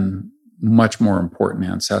have been much more important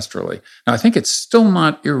ancestrally. Now, I think it's still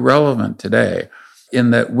not irrelevant today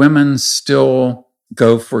in that women still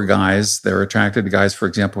go for guys. They're attracted to guys, for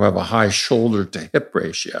example, who have a high shoulder to hip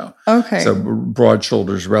ratio. Okay. So broad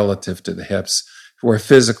shoulders relative to the hips, who are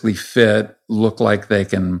physically fit, look like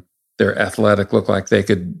they're athletic, look like they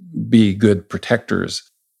could be good protectors.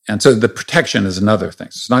 And so the protection is another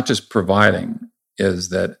thing. So it's not just providing, is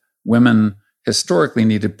that women historically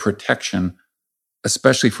needed protection,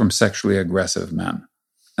 especially from sexually aggressive men.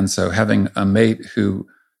 And so having a mate who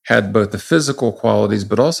had both the physical qualities,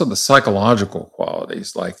 but also the psychological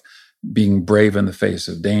qualities, like being brave in the face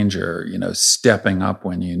of danger, stepping up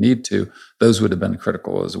when you need to, those would have been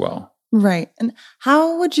critical as well. Right. And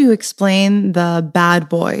how would you explain the bad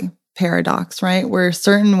boy paradox, right? Where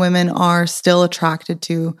certain women are still attracted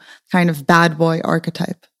to kind of bad boy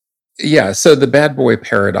archetype? Yeah. So the bad boy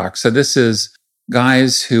paradox. So this is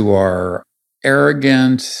guys who are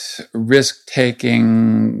arrogant,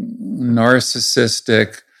 risk-taking,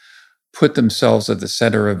 narcissistic, put themselves at the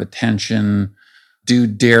center of attention, do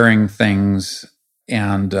daring things,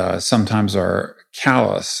 and sometimes are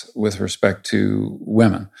callous with respect to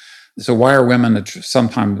women. So why are women, some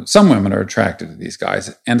women are attracted to these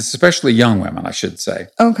guys, and especially young women, I should say.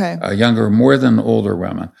 Okay. Younger, more than older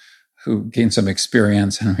women who gain some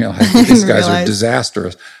experience and realize that these guys are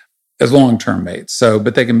disastrous as long-term mates.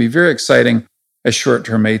 But they can be very exciting as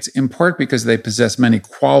short-term mates, in part because they possess many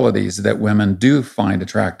qualities that women do find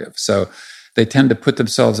attractive. So they tend to put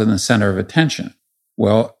themselves in the center of attention.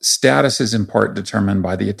 Well, status is in part determined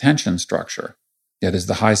by the attention structure. That is,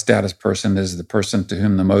 the high status person is the person to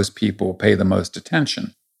whom the most people pay the most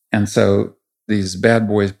attention. And so these bad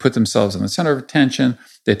boys put themselves in the center of attention.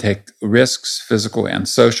 They take risks, physical and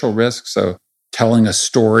social risks. So telling a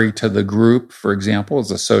story to the group, for example, is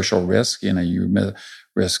a social risk. You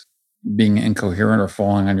risk being incoherent or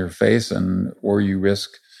falling on your face, or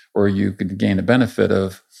you could gain a benefit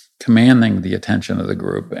of commanding the attention of the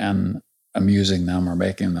group and amusing them or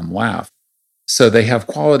making them laugh. So they have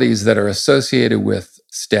qualities that are associated with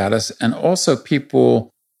status. And also people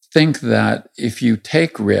think that if you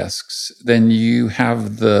take risks, then you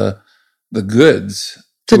have the goods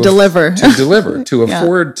to deliver, to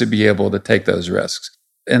afford to be able to take those risks.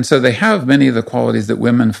 And so they have many of the qualities that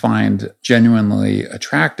women find genuinely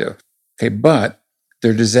attractive. Okay, but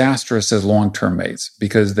they're disastrous as long-term mates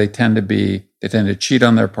because they tend to cheat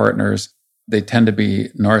on their partners. They tend to be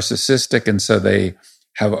narcissistic, and so they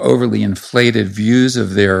have overly inflated views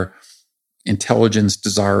of their intelligence,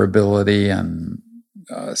 desirability, and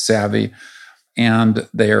savvy. And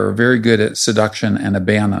they are very good at seduction and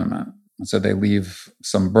abandonment. And so they leave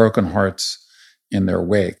some broken hearts in their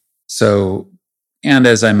wake. So, and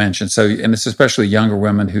as I mentioned, and it's especially younger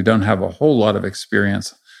women who don't have a whole lot of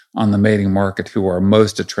experience on the mating market who are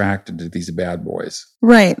most attracted to these bad boys.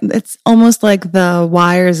 Right. It's almost like the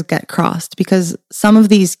wires get crossed because some of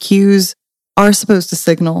these cues are supposed to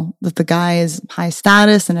signal that the guy is high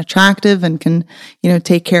status and attractive and can,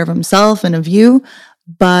 take care of himself and of you.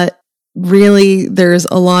 But really, there's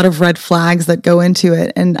a lot of red flags that go into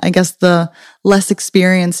it. And I guess the less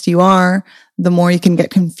experienced you are, the more you can get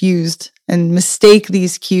confused and mistake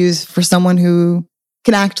these cues for someone who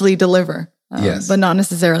can actually deliver. Yes. But not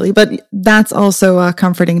necessarily. But that's also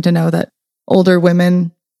comforting to know that older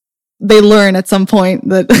women, they learn at some point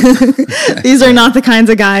that these are not the kinds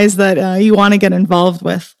of guys that you want to get involved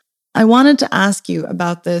with. I wanted to ask you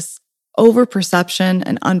about this overperception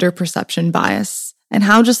and underperception bias and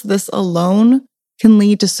how just this alone can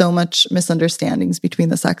lead to so much misunderstandings between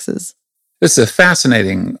the sexes. This is a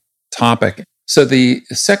fascinating topic. So the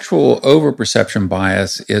sexual overperception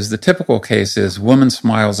bias is the typical case is woman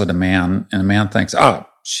smiles at a man and a man thinks,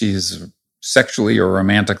 she's sexually or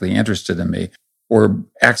romantically interested in me, or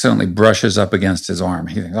accidentally brushes up against his arm.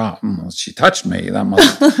 He thinks, she touched me.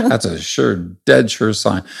 That's a dead sure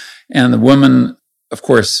sign. And the woman, of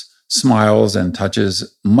course, smiles and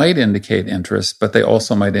touches might indicate interest, but they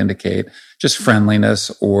also might indicate just friendliness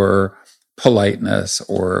or politeness,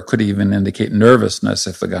 or could even indicate nervousness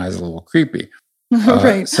if the guy's a little creepy.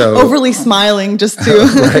 Right. So overly smiling just to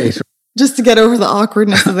right. just to get over the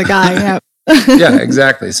awkwardness of the guy. Yeah. Yeah,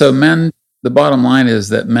 exactly. So the bottom line is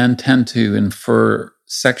that men tend to infer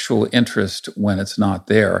sexual interest when it's not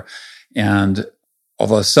there. And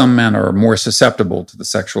although some men are more susceptible to the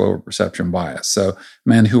sexual overperception bias. So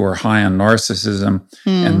men who are high on narcissism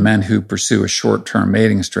and men who pursue a short-term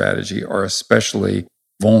mating strategy are especially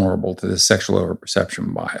vulnerable to this sexual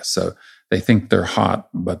overperception bias. So they think they're hot,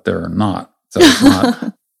 but they're not. So it's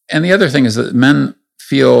not. And the other thing is that men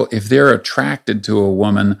feel if they're attracted to a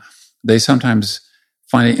woman, they sometimes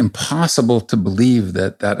find it impossible to believe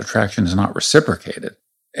that that attraction is not reciprocated.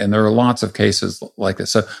 And there are lots of cases like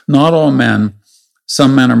this. So not all men,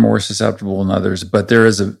 some men are more susceptible than others, but there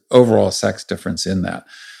is an overall sex difference in that.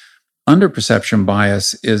 Underperception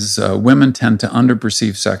bias is women tend to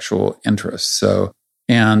underperceive sexual interest. So,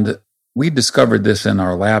 and we discovered this in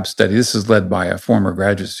our lab study. This is led by a former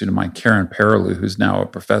graduate student of mine, Karen Perilou, who's now a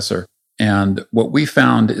professor. And what we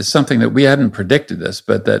found is something that we hadn't predicted this,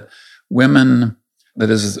 but that women, that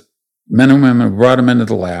is, men and women, brought them into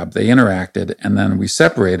the lab, they interacted, and then we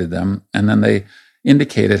separated them, and then they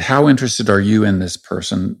indicated how interested are you in this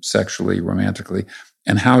person sexually, romantically,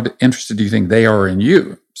 and how interested do you think they are in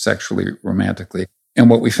you sexually, romantically. And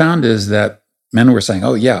what we found is that men were saying,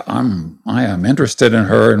 oh yeah, I am interested in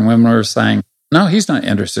her, and women were saying, no, he's not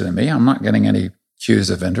interested in me. I'm not getting any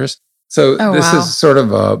cues of interest. So this is sort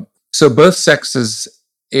of so both sexes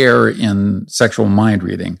err in sexual mind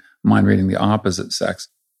reading the opposite sex.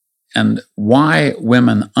 And why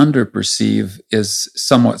women underperceive is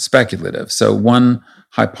somewhat speculative. So one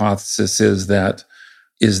hypothesis is that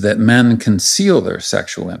men conceal their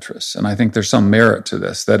sexual interests. And I think there's some merit to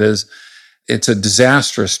this. That is, it's a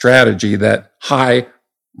disastrous strategy that, hi,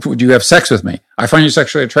 would you have sex with me? I find you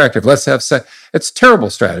sexually attractive. Let's have sex. It's a terrible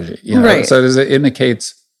strategy. You know? Right. So it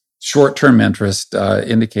indicates short-term interest,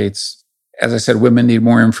 indicates, as I said, women need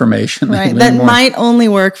more information. Right. That might only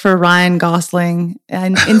work for Ryan Gosling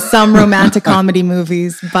and in some romantic comedy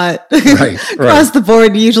movies, but across the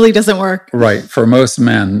board usually doesn't work. Right. For most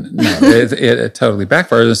men, no, it totally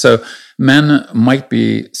backfires. So men might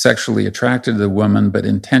be sexually attracted to the woman, but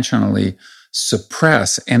intentionally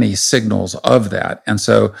suppress any signals of that. And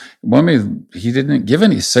so he didn't give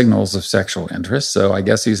any signals of sexual interest, so I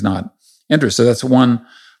guess he's not interested. So that's one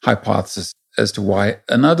hypothesis as to why.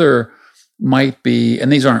 Another might be,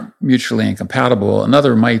 and these aren't mutually incompatible,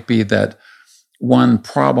 another might be that one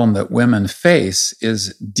problem that women face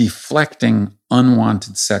is deflecting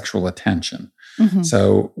unwanted sexual attention. Mm-hmm.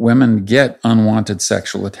 So women get unwanted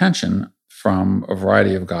sexual attention from a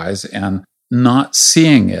variety of guys, and not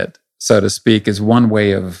seeing it, so to speak, is one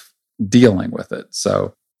way of dealing with it.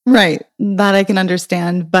 So right, that I can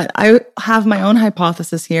understand. But I have my own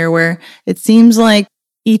hypothesis here where it seems like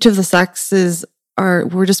each of the sexes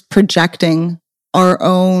we're just projecting our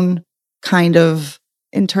own kind of,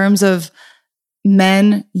 in terms of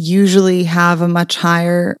men usually have a much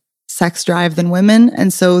higher sex drive than women.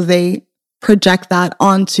 And so they project that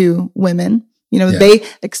onto women. You know, they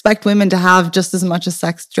expect women to have just as much a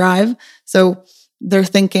sex drive. So they're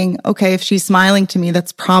thinking, okay, if she's smiling to me,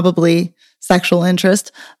 that's probably sexual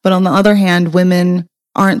interest. But on the other hand, women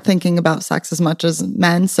aren't thinking about sex as much as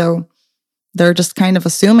men. So they're just kind of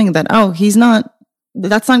assuming that, oh,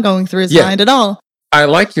 that's not going through his mind at all. I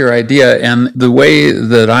like your idea. And the way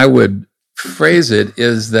that I would phrase it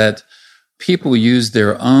is that people use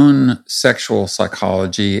their own sexual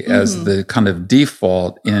psychology as the kind of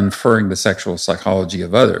default in inferring the sexual psychology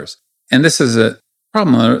of others. And this is a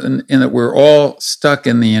problem in that we're all stuck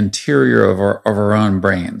in the interior of our own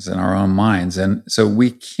brains and our own minds. And so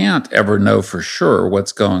we can't ever know for sure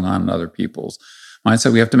what's going on in other people's minds.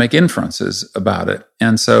 So we have to make inferences about it.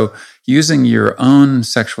 And so using your own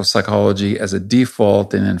sexual psychology as a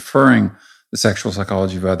default in inferring the sexual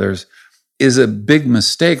psychology of others is a big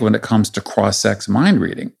mistake when it comes to cross-sex mind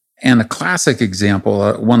reading. And a classic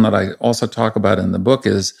example, one that I also talk about in the book,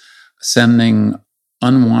 is sending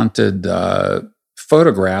unwanted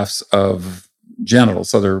photographs of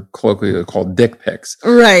genitals. So they're colloquially called dick pics.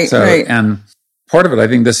 Right. And part of it, I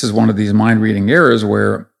think this is one of these mind reading errors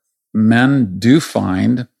where men do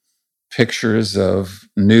find pictures of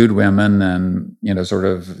nude women and, sort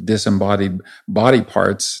of disembodied body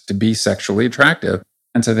parts to be sexually attractive.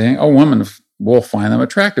 And so they think, oh, will find them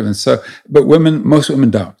attractive. And so, but most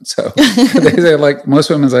women don't. So they're like, most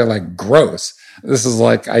women are like, gross. This is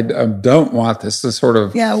like, I don't want this. This sort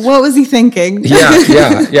of. Yeah. What was he thinking?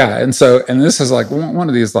 Yeah. And this is like one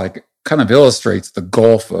of these, like, kind of illustrates the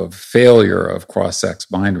gulf of failure of cross-sex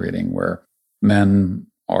mind reading, where men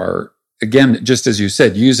are, again, just as you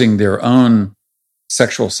said, using their own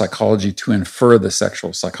sexual psychology to infer the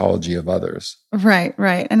sexual psychology of others. Right.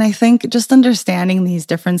 And I think just understanding these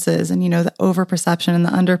differences and, the overperception and the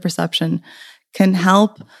underperception can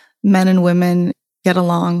help men and women get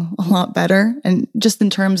along a lot better. And just in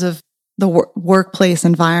terms of the workplace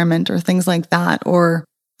environment or things like that. Or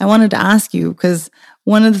I wanted to ask you, because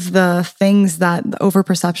one of the things that the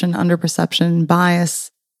overperception, underperception bias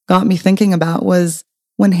got me thinking about was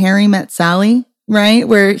when Harry met Sally, right?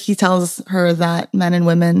 Where he tells her that men and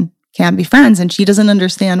women can't be friends and she doesn't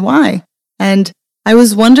understand why. And I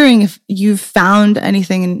was wondering if you've found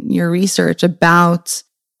anything in your research about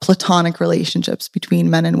platonic relationships between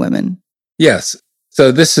men and women. Yes.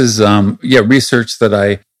 So this is, research that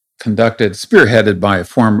I conducted, spearheaded by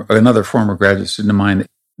another former graduate student of mine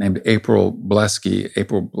named April Blesky.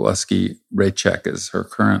 April Blesky Raychek is her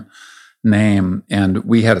current name. And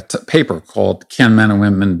we had a paper called Can Men and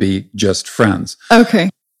Women Be Just Friends? Okay.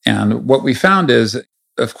 And what we found is,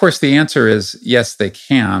 of course, the answer is yes, they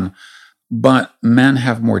can, but men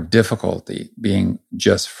have more difficulty being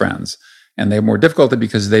just friends. And they have more difficulty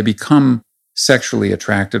because they become sexually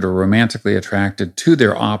attracted or romantically attracted to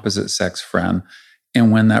their opposite sex friend.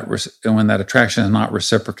 And when that attraction is not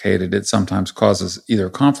reciprocated, it sometimes causes either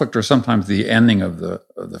conflict or sometimes the ending of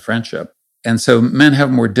the friendship. And so men have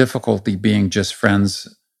more difficulty being just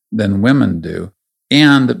friends than women do.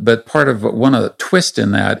 But one of the twists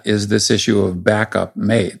in that is this issue of backup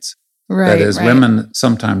mates. Right. That is, women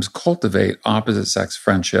sometimes cultivate opposite sex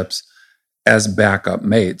friendships as backup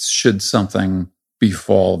mates should something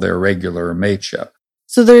befall their regular mateship.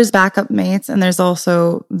 So there's backup mates, and there's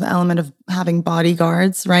also the element of having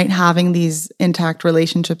bodyguards, right? Having these intact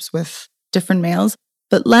relationships with different males.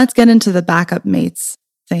 But let's get into the backup mates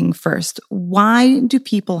thing first. Why do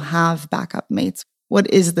people have backup mates? What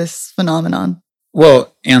is this phenomenon?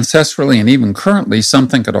 Well, ancestrally and even currently,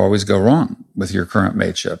 something could always go wrong with your current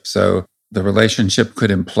mateship. So the relationship could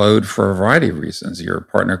implode for a variety of reasons. Your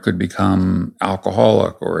partner could become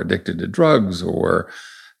alcoholic or addicted to drugs or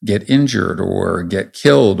get injured or get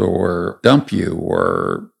killed or dump you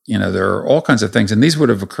or, there are all kinds of things. And these would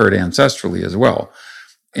have occurred ancestrally as well.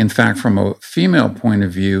 In fact, from a female point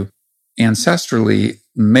of view, ancestrally,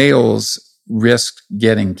 males risked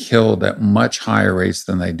getting killed at much higher rates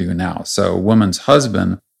than they do now. So a woman's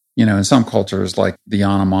husband, in some cultures like the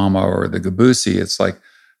Yanomama or the Gabusi, it's like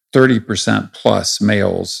 30% plus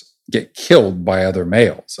males get killed by other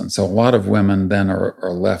males. And so a lot of women then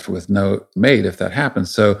are left with no mate if that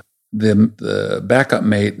happens. So the backup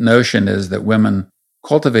mate notion is that women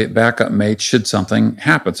cultivate backup mates should something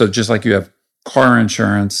happen. So just like you have car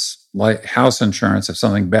insurance, like house insurance, if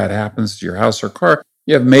something bad happens to your house or car,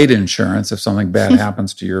 you have mate insurance if something bad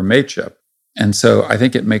happens to your mateship. And so I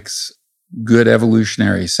think it makes good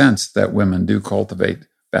evolutionary sense that women do cultivate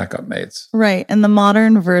backup mates. Right. And the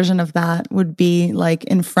modern version of that would be like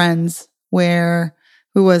in Friends, where,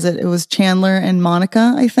 who was it? It was Chandler and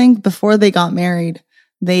Monica, I think. Before they got married,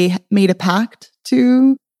 they made a pact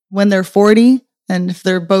to when they're 40, and if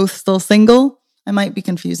they're both still single, I might be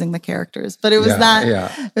confusing the characters, but it was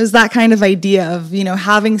it was that kind of idea of,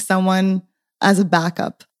 having someone as a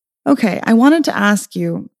backup. Okay. I wanted to ask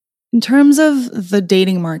you, in terms of the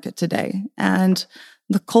dating market today and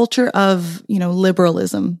the culture of,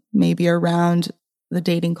 liberalism, maybe around the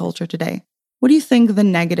dating culture today, what do you think the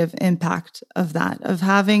negative impact of that, of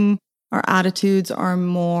having our attitudes are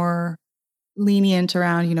more lenient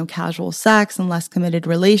around, casual sex and less committed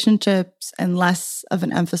relationships and less of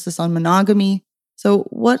an emphasis on monogamy? So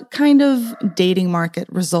what kind of dating market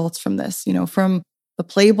results from this, from the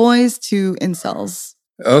playboys to incels?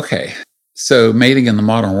 Okay. So mating in the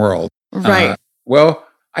modern world. Right. Well,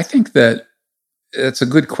 I think that it's a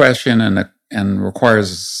good question and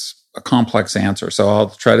requires a complex answer. So I'll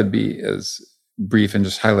try to be as brief and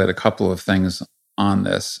just highlight a couple of things on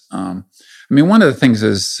this. One of the things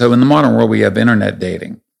is, so in the modern world, we have internet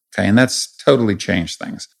dating, okay? And that's totally changed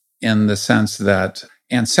things in the sense that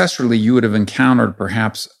ancestrally, you would have encountered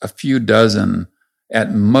perhaps a few dozen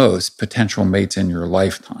at most potential mates in your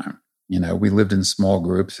lifetime. We lived in small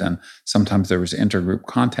groups and sometimes there was intergroup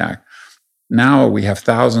contact. Now we have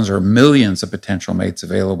thousands or millions of potential mates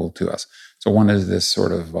available to us. So one is this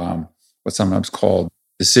sort of what's sometimes called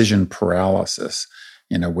decision paralysis,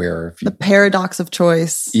 where... the paradox of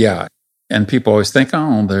choice. Yeah. And people always think,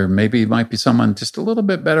 oh, there maybe might be someone just a little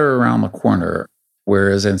bit better around the corner.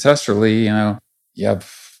 Whereas ancestrally, you have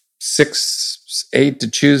 6, 8 to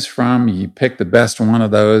choose from. You pick the best one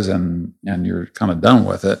of those and you're kind of done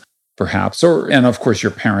with it, perhaps. And of course,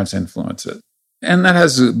 your parents influence it. And that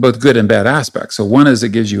has both good and bad aspects. So one is it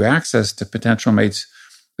gives you access to potential mates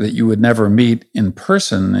that you would never meet in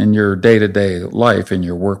person in your day-to-day life, in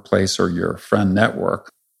your workplace or your friend network,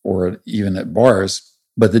 or even at bars.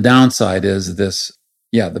 But the downside is this,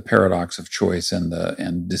 the paradox of choice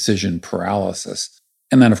and decision paralysis.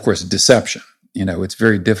 And then, of course, deception. It's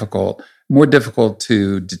very difficult, more difficult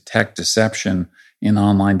to detect deception in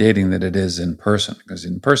online dating than it is in person. Because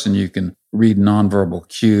in person, you can read nonverbal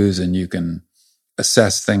cues and you can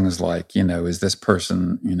assess things like, is this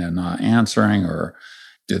person, not answering, or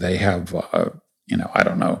do they have, I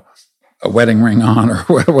don't know, a wedding ring on or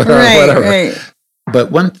whatever. Right.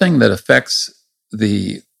 But one thing that affects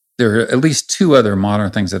there are at least 2 other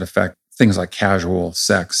modern things that affect things like casual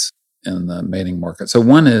sex in the mating market. So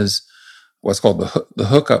one is what's called the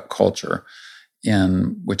hookup culture,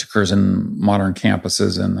 which occurs in modern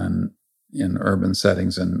campuses and then in urban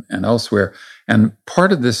settings and elsewhere. And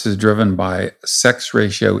part of this is driven by sex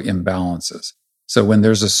ratio imbalances. So when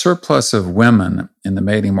there's a surplus of women in the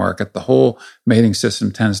mating market, the whole mating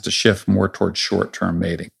system tends to shift more towards short-term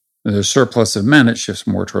mating. When there's a surplus of men, it shifts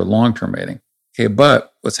more toward long-term mating. Okay,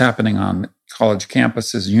 but what's happening on college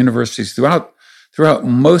campuses, universities throughout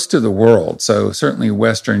most of the world, so certainly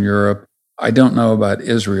Western Europe, I don't know about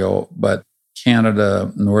Israel, but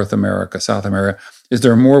Canada, North America, South America, is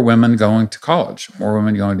there are more women going to college, more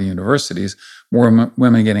women going to universities, more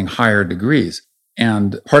women getting higher degrees.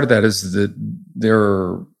 And part of that is that there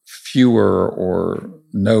are fewer or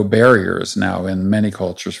no barriers now in many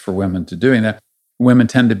cultures for women to doing that. Women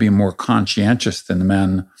tend to be more conscientious than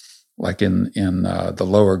men, like in the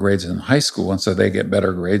lower grades in high school. And so they get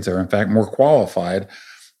better grades. They're in fact more qualified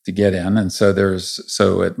to get in. And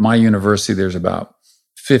so at my university, there's about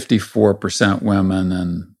 54% women,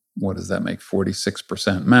 and what does that make?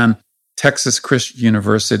 46% men. Texas Christian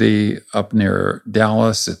University up near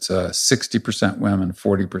Dallas, it's 60% women,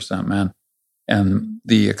 40% men. And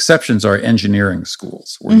the exceptions are engineering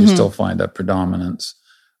schools, where you still find a predominance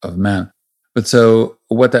of men. But so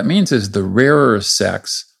what that means is the rarer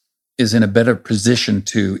sex is in a better position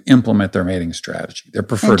to implement their mating strategy, their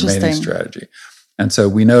preferred mating strategy. And so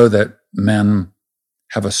we know that men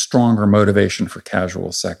have a stronger motivation for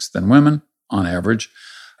casual sex than women on average.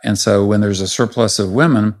 And so when there's a surplus of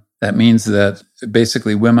women, that means that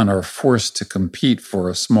basically women are forced to compete for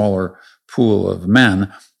a smaller pool of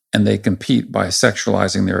men, and they compete by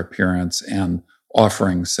sexualizing their appearance and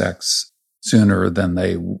offering sex sooner than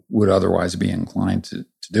they would otherwise be inclined to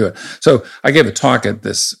do it. So I gave a talk at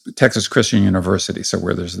this Texas Christian University, so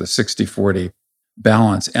where there's the 60-40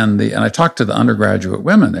 balance, and I talked to the undergraduate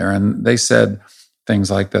women there, and they said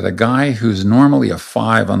things like that a guy who's normally a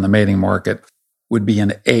 5 on the mating market would be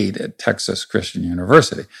an 8 at Texas Christian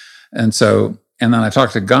University. And then I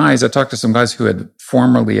talked to some guys who had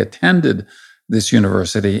formerly attended this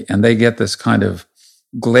university, and they get this kind of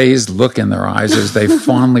glazed look in their eyes as they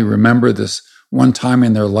fondly remember this one time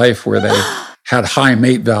in their life where they had high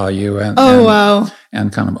mate value and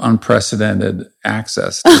kind of unprecedented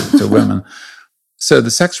access to women. So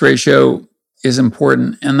the sex ratio is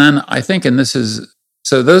important. And then I think,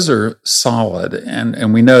 so those are solid.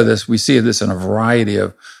 And we know this, we see this in a variety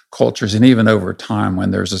of cultures, and even over time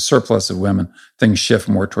when there's a surplus of women, things shift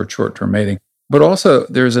more toward short-term mating. But also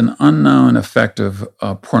there's an unknown effect of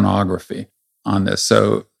pornography on this.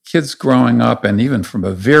 So kids growing up, and even from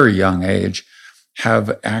a very young age,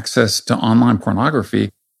 have access to online pornography,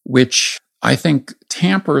 which I think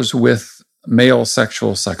tampers with male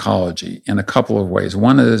sexual psychology in a couple of ways.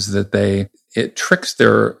 One is that it tricks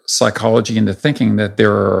their psychology into thinking that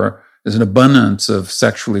there's an abundance of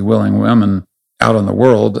sexually willing women out in the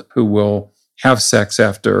world who will have sex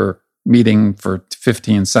after meeting for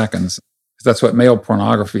 15 seconds. That's what male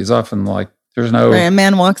pornography is often like. There's no... Right, a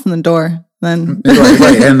man walks in the door, then...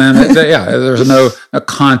 right. And then, there's no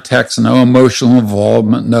context, no emotional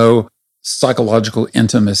involvement, no psychological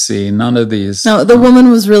intimacy, none of these. No, the woman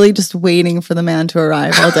was really just waiting for the man to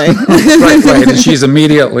arrive all day. right. And she's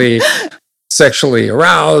immediately sexually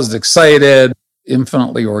aroused, excited,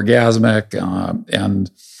 infinitely orgasmic, and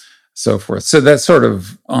so forth. So that's sort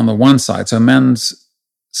of on the one side. So men's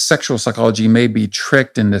sexual psychology may be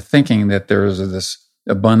tricked into thinking that there's this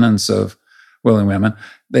abundance of willing women.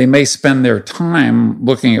 They may spend their time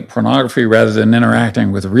looking at pornography rather than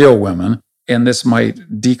interacting with real women, and this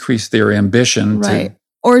might decrease their ambition. Right.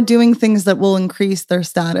 Or doing things that will increase their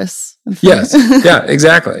status. Yes. Yeah,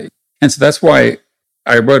 exactly. And so that's why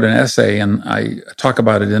I wrote an essay, and I talk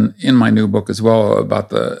about it in my new book as well,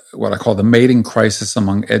 about what I call the mating crisis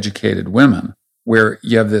among educated women, where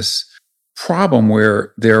you have this problem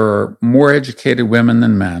where there are more educated women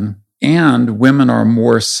than men, and women are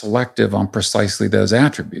more selective on precisely those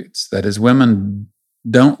attributes. That is, women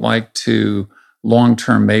don't like to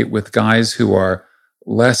long-term mate with guys who are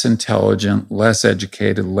less intelligent, less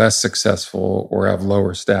educated, less successful, or have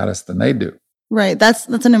lower status than they do. Right. That's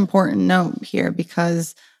an important note here,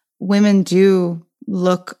 because women do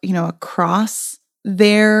look, across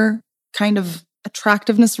their kind of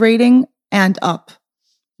attractiveness rating and up,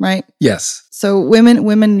 right? Yes. So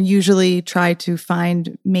women usually try to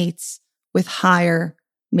find mates with higher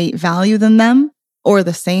mate value than them, or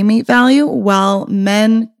the same mate value, while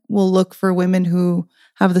men will look for women who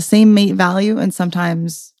have the same mate value and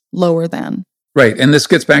sometimes lower than. Right. And this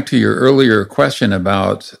gets back to your earlier question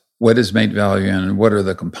about what is mate value and what are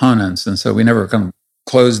the components. And so we never kind of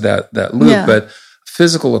closed that loop. Yeah. But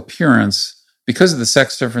physical appearance, because of the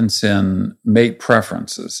sex difference in mate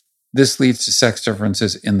preferences, this leads to sex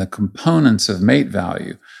differences in the components of mate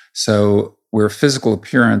value. So where physical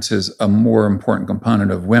appearance is a more important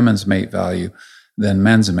component of women's mate value than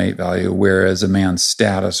men's mate value, whereas a man's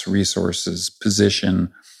status, resources,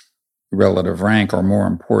 position, relative rank are more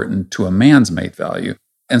important to a man's mate value.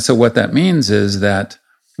 And so what that means is that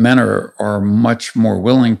men are much more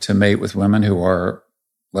willing to mate with women who are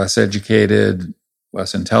less educated,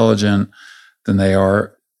 less intelligent than they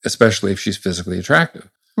are, especially if she's physically attractive.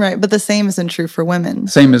 Right, but the same isn't true for women.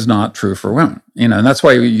 Same is not true for women. And that's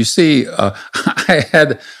why you see, I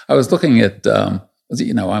was looking at,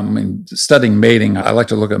 studying mating. I like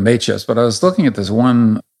to look at mate ships, but I was looking at this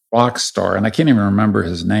one rock star, and I can't even remember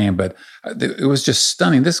his name, but it was just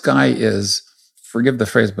stunning. This guy is, forgive the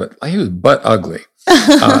phrase, but he was butt ugly.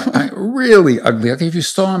 Really ugly. Like if you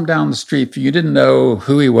saw him down the street, if you didn't know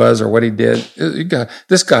who he was or what he did,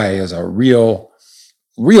 this guy is a real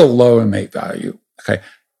low in mate value. Okay.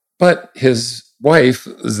 But his wife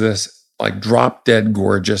is this like drop dead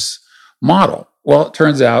gorgeous model. Well, it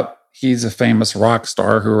turns out he's a famous rock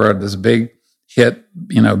star who wrote this big hit,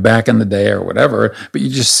 back in the day or whatever. But you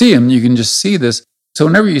just see him, you can just see this. So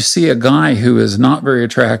whenever you see a guy who is not very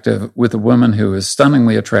attractive with a woman who is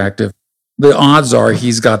stunningly attractive, the odds are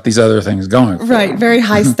he's got these other things going for him. Right, very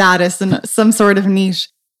high status and some sort of niche.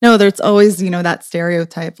 No, there's always, that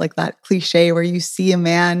stereotype, like that cliche where you see a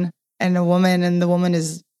man and a woman, and the woman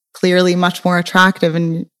is clearly much more attractive,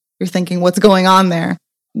 and you're thinking, what's going on there?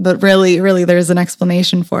 But really, there's an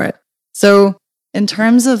explanation for it. So in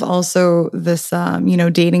terms of also this,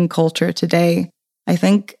 dating culture today, I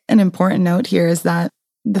think an important note here is that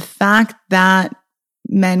the fact that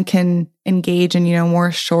men can engage in,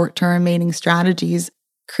 more short-term mating strategies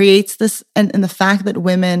creates this, and the fact that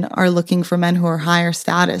women are looking for men who are higher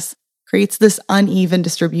status creates this uneven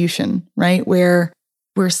distribution, right? Where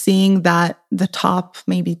we're seeing that the top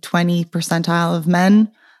maybe 20 percentile of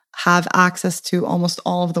men have access to almost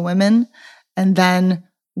all of the women, and then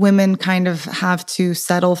women kind of have to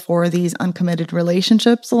settle for these uncommitted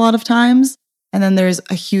relationships a lot of times. And then there's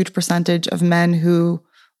a huge percentage of men who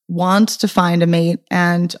want to find a mate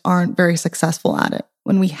and aren't very successful at it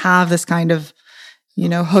when we have this kind of,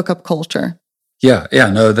 hookup culture. Yeah,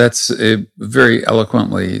 no, that's very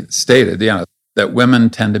eloquently stated. Yeah, that women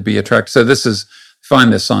tend to be attracted. So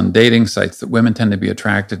find this on dating sites, that women tend to be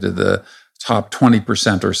attracted to the top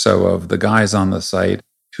 20% or so of the guys on the site,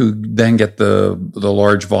 who then get the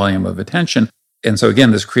large volume of attention. And so again,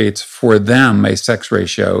 this creates for them a sex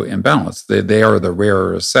ratio imbalance. They are the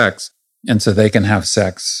rarer sex. And so they can have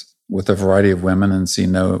sex with a variety of women and see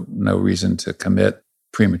no reason to commit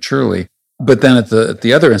prematurely. But then at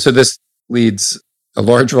the other end, so this leads a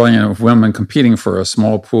large volume of women competing for a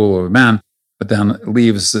small pool of men, but then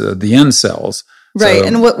leaves the incels. Right. So,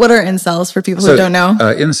 and what are incels for people who don't know?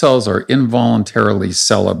 Incels are involuntarily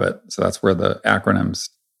celibate. So that's where the acronyms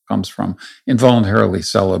comes from. Involuntarily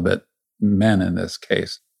celibate men in this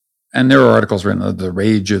case. And there are articles written of the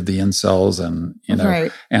rage of the incels, and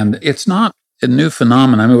right. And it's not a new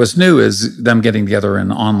phenomenon. I mean, what's new is them getting together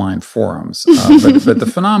in online forums. But the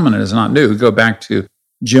phenomenon is not new. Go back to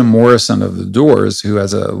Jim Morrison of The Doors, who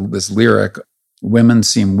has this lyric, "Women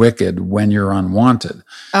seem wicked when you're unwanted."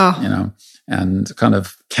 Oh. And kind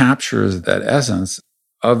of captures that essence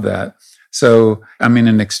of that. So, I mean,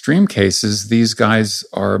 in extreme cases, these guys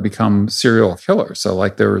become serial killers. So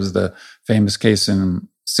like there was the famous case in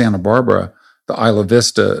Santa Barbara, the Isla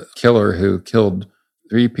Vista killer who killed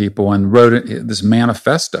 3 people and wrote this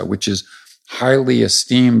manifesto, which is highly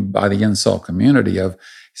esteemed by the incel community, of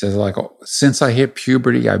He says, like, since I hit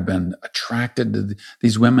puberty, I've been attracted to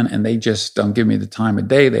these women, and they just don't give me the time of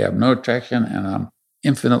day. They have no attraction, and I'm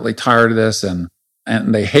infinitely tired of this. And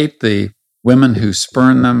they hate the women who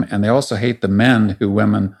spurn them, and they also hate the men who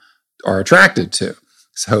women are attracted to.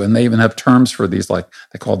 So, and they even have terms for these, like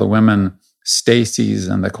they call the women Stacys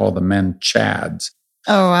and they call the men Chads.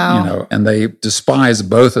 Oh, wow. And they despise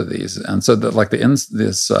both of these. And so that, like,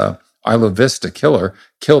 this Isla Vista killer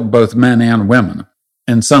killed both men and women.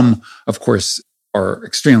 And some, of course, are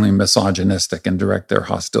extremely misogynistic and direct their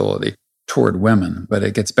hostility toward women. But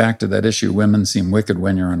it gets back to that issue, women seem wicked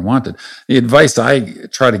when you're unwanted. The advice I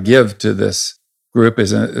try to give to this group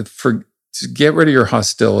is to get rid of your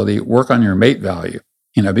hostility, work on your mate value,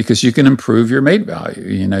 because you can improve your mate value.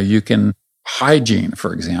 You can hygiene,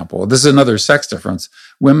 for example. This is another sex difference.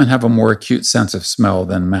 Women have a more acute sense of smell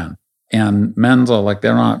than men. And men are like,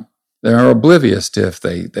 they're oblivious to if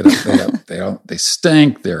they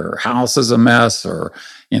stink, their house is a mess, or,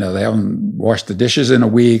 they haven't washed the dishes in a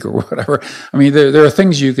week or whatever. I mean, there are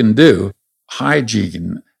things you can do.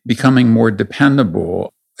 Hygiene, becoming more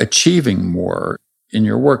dependable, achieving more in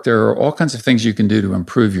your work. There are all kinds of things you can do to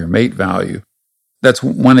improve your mate value. That's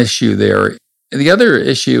one issue there. The other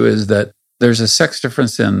issue is that there's a sex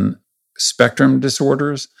difference in spectrum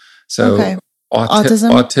disorders. So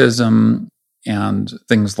autism and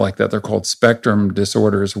things like that. They're called spectrum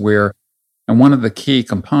disorders and one of the key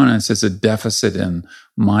components is a deficit in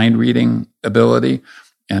mind reading ability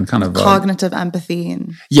and kind of cognitive empathy.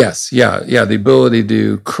 Yes. Yeah. The ability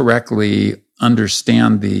to correctly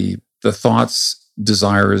understand the thoughts,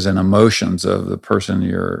 desires, and emotions of the person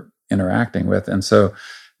you're interacting with. And so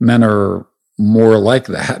men are more like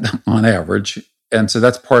that on average. And so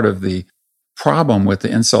that's part of the problem with the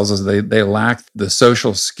incels is they lack the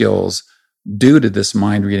social skills due to this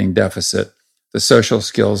mind reading deficit, the social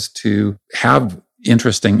skills to have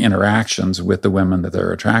interesting interactions with the women that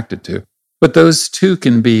they're attracted to. But those too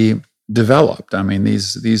can be developed. I mean,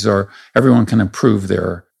 these are, everyone can improve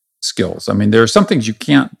their skills. I mean, there are some things you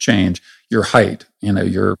can't change. Your height,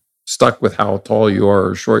 you're stuck with how tall you are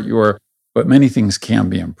or short you are, but many things can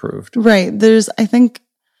be improved. Right. There's, I think,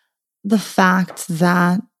 the fact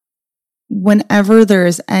that whenever there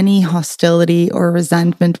is any hostility or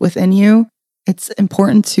resentment within you, it's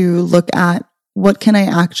important to look at what can I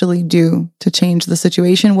actually do to change the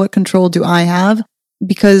situation? What control do I have?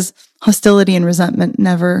 Because hostility and resentment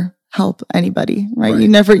never help anybody, right? You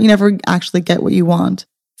never actually get what you want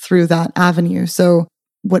through that avenue. So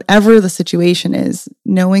whatever the situation is,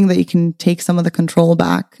 knowing that you can take some of the control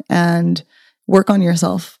back and work on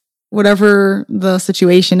yourself, whatever the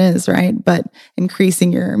situation is, right? But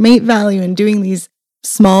increasing your mate value and doing these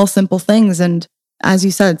small, simple things. And as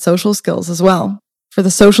you said, social skills as well. For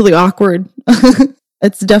the socially awkward,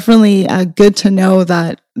 it's definitely good to know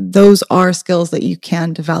that those are skills that you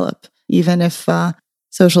can develop, even if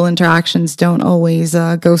social interactions don't always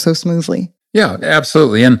go so smoothly. Yeah,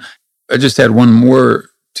 absolutely. And I just add one more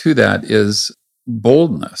to that is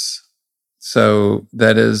boldness. So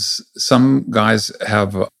that is, some guys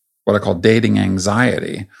have what I call dating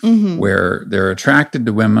anxiety, where they're attracted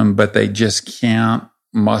to women, but they just can't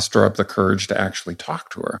muster up the courage to actually talk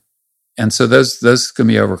to her. And so those can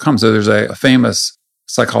be overcome. So there's a famous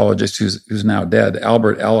psychologist who's now dead,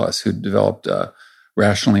 Albert Ellis, who developed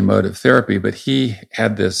rational emotive therapy, but he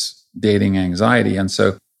had this dating anxiety. And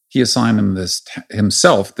so he assigned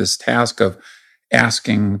himself this task of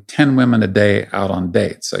asking 10 women a day out on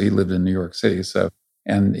dates. So he lived in New York City.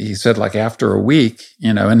 And he said, like, after a week,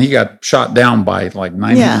 and he got shot down by like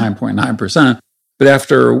 99.9%. But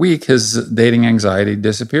after a week, his dating anxiety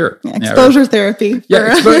disappeared. Exposure therapy.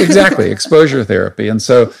 Exactly. Exposure therapy. And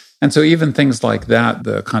so even things like that,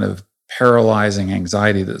 the kind of paralyzing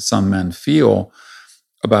anxiety that some men feel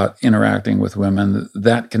about interacting with women,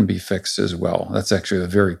 that can be fixed as well. That's actually a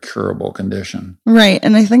very curable condition. Right.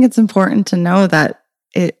 And I think it's important to know that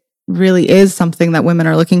it really is something that women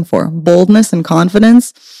are looking for. Boldness and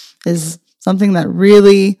confidence is something that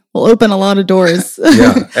really will open a lot of doors.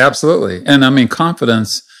 Yeah, absolutely. And I mean,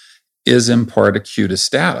 confidence is in part a cue to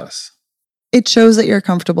status. It shows that you're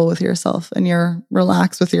comfortable with yourself and you're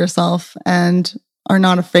relaxed with yourself and are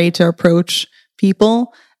not afraid to approach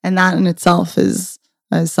people. And that in itself is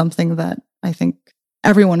something that I think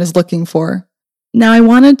everyone is looking for. Now, I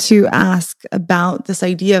wanted to ask about this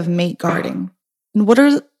idea of mate guarding. And what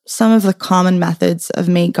are some of the common methods of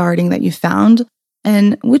mate guarding that you found?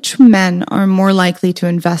 And which men are more likely to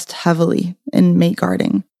invest heavily in mate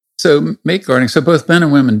guarding? So mate guarding, so both men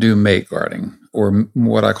and women do mate guarding, or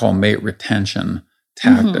what I call mate retention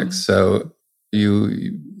tactics. So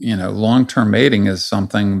you know, long-term mating is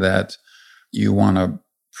something that you want to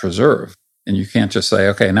preserve. And you can't just say,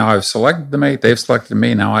 okay, now I've selected the mate, they've selected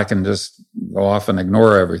me, now I can just go off and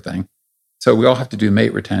ignore everything. So we all have to do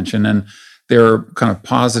mate retention. And there are kind of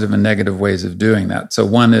positive and negative ways of doing that. So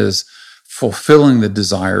one is fulfilling the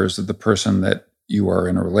desires of the person that you are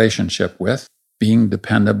in a relationship with, being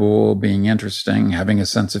dependable, being interesting, having a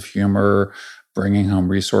sense of humor, bringing home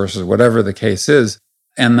resources, whatever the case is.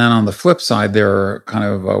 And then on the flip side, there are kind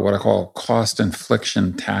of what I call cost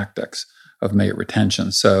infliction tactics of mate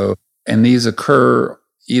retention. So, and these occur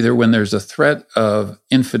either when there's a threat of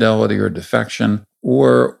infidelity or defection,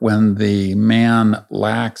 or when the man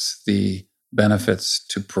lacks the benefits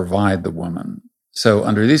to provide the woman. So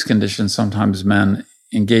under these conditions, sometimes men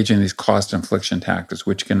engage in these cost infliction tactics,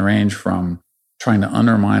 which can range from trying to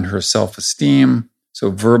undermine her self-esteem,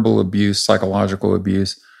 so verbal abuse, psychological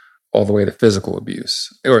abuse, all the way to physical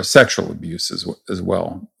abuse or sexual abuse as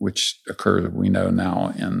well, which occurs, we know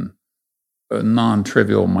now, in a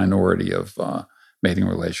non-trivial minority of mating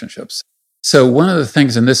relationships. So one of the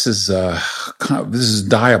things, and this is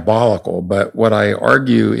diabolical, but what I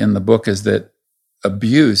argue in the book is that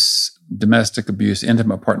abuse, domestic abuse,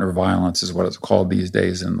 intimate partner violence is what it's called these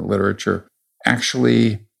days in the literature,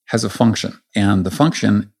 actually has a function. And the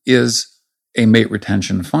function is a mate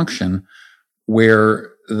retention function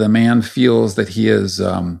where the man feels that he is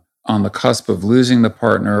on the cusp of losing the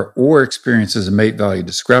partner or experiences a mate value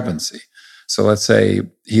discrepancy. So let's say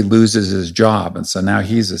he loses his job, and so now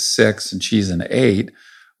he's a 6 and she's an 8.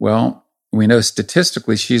 Well, we know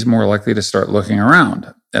statistically she's more likely to start looking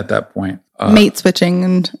around at that point. Mate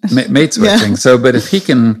switching. Mate switching. Yeah. So, but if he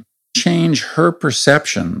can change her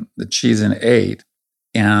perception that she's an 8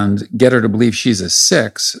 and get her to believe she's a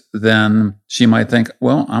 6, then she might think,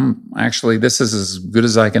 well, this is as good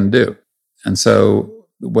as I can do. And so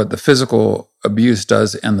what the physical abuse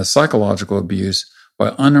does and the psychological abuse,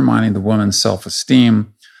 by undermining the woman's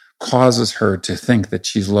self-esteem, causes her to think that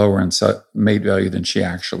she's lower in mate value than she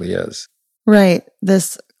actually is. Right.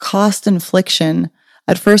 This cost infliction.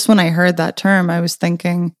 At first, when I heard that term, I was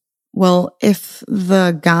thinking, well, if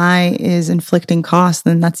the guy is inflicting cost,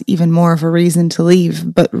 then that's even more of a reason to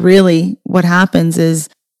leave. But really, what happens is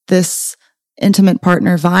this intimate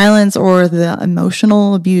partner violence or the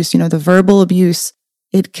emotional abuse, the verbal abuse,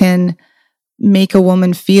 it can make a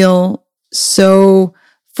woman feel so,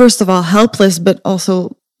 first of all, helpless, but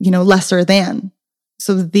also, lesser than.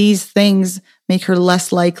 So these things make her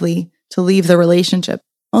less likely to leave the relationship.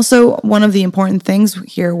 Also, one of the important things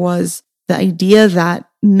here was the idea that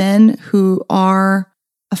men who are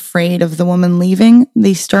afraid of the woman leaving,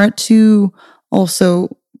 they start to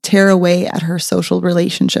also tear away at her social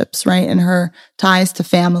relationships, right? And her ties to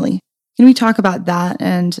family. Can we talk about that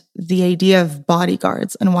and the idea of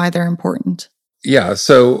bodyguards and why they're important? Yeah,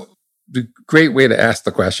 so the great way to ask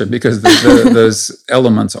the question, because those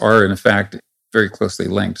elements are, in fact, very closely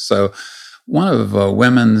linked. So one of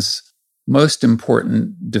women's most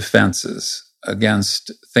important defenses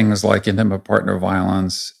against things like intimate partner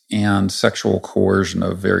violence and sexual coercion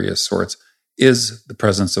of various sorts is the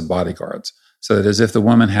presence of bodyguards. So that is, if the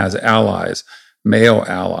woman has allies, male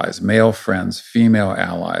friends, female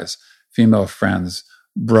friends,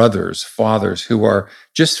 brothers, fathers who are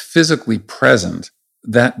just physically present,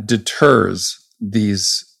 that deters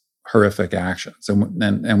these horrific actions.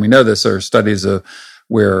 And we know this. There are studies of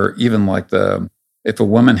where even if a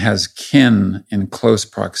woman has kin in close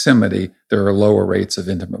proximity, there are lower rates of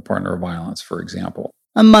intimate partner violence, for example.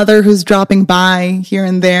 A mother who's dropping by here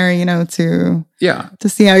and there, to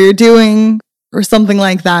see how you're doing or something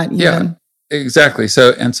like that. Even. Yeah, exactly.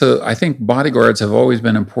 So I think bodyguards have always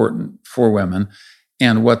been important for women.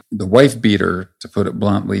 And what the wife beater, to put it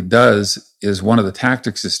bluntly, does is one of the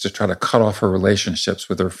tactics is to try to cut off her relationships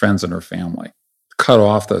with her friends and her family, cut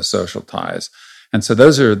off those social ties. And so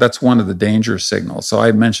that's one of the danger signals. So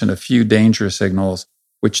I mentioned a few danger signals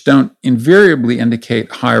which don't invariably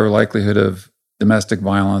indicate higher likelihood of domestic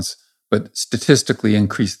violence, but statistically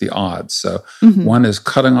increase the odds. So one is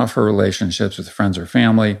cutting off her relationships with friends or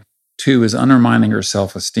family. 2 is undermining her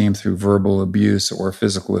self-esteem through verbal abuse or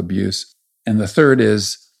physical abuse. And the third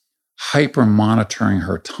is hyper monitoring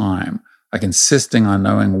her time, like insisting on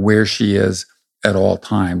knowing where she is at all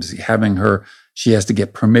times, she has to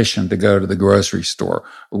get permission to go to the grocery store,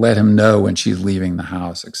 let him know when she's leaving the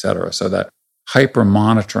house, et cetera. So that hyper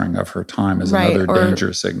monitoring of her time is another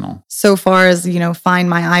danger signal. So far as, find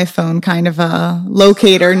my iPhone kind of a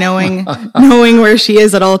locator, knowing where she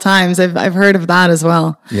is at all times. I've heard of that as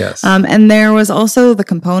well. Yes. And there was also the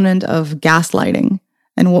component of gaslighting.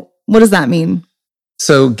 And what does that mean?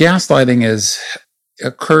 So gaslighting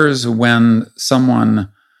occurs when someone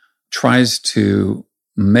tries to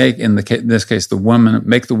make, in this case,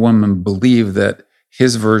 make the woman believe that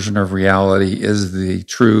his version of reality is the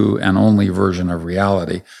true and only version of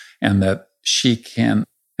reality, and that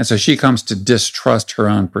so she comes to distrust her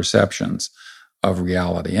own perceptions of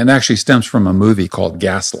reality. And it actually stems from a movie called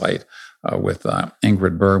Gaslight with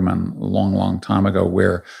Ingrid Bergman a long, long time ago,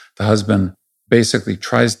 where the husband basically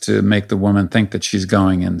tries to make the woman think that she's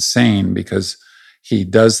going insane because he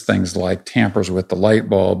does things like tampers with the light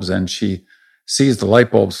bulbs, and she sees the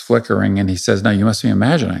light bulbs flickering, and he says, "No, you must be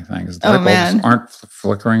imagining things. The light bulbs aren't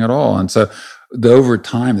flickering at all." And so over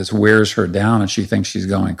time, this wears her down, and she thinks she's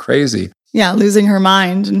going crazy. Yeah, losing her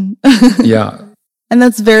mind. Yeah. And I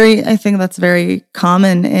think that's very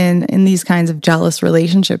common in these kinds of jealous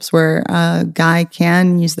relationships, where a guy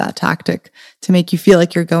can use that tactic to make you feel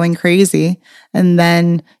like you're going crazy, and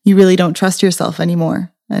then you really don't trust yourself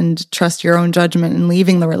anymore and trust your own judgment and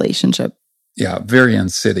leaving the relationship. Yeah, very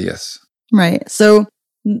insidious. Right. So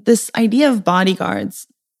this idea of bodyguards,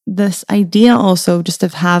 this idea also just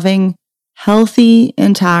of having healthy,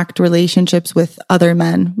 intact relationships with other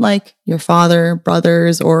men, like your father,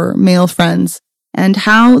 brothers, or male friends, and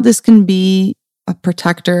how this can be a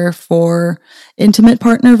protector for intimate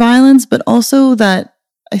partner violence, but also that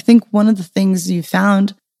I think one of the things you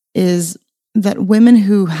found is that women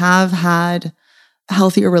who have had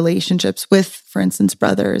healthier relationships with, for instance,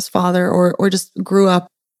 brothers, father, or just grew up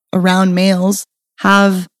around males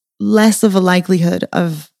have less of a likelihood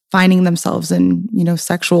of finding themselves in,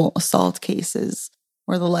 sexual assault cases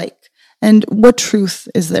or the like. And what truth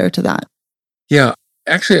is there to that? Yeah,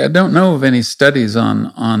 actually, I don't know of any studies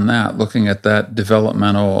on that, looking at that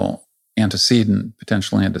developmental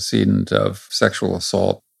potential antecedent of sexual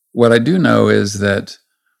assault. What I do know is that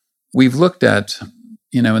we've looked at,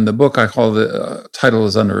 in the book, I call the title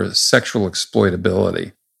is under sexual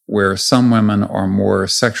exploitability, where some women are more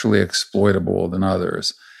sexually exploitable than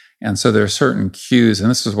others. And so there are certain cues,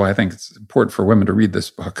 and this is why I think it's important for women to read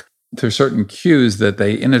this book. There's certain cues that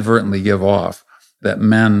they inadvertently give off that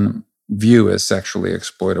men view as sexually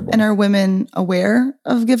exploitable. And are women aware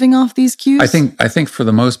of giving off these cues? I think for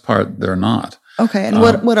the most part, they're not. Okay, and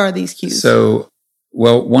what are these cues? So,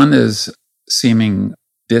 one is seeming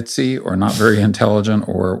ditzy or not very intelligent,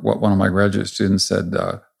 or what one of my graduate students said,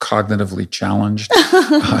 cognitively challenged,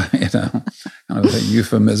 kind of a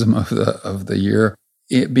euphemism of the year.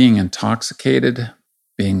 Being intoxicated,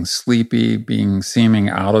 being sleepy, seeming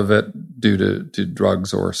out of it due to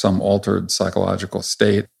drugs or some altered psychological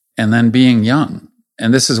state, and then being young.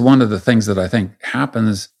 And this is one of the things that I think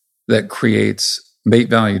happens that creates mate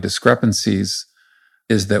value discrepancies,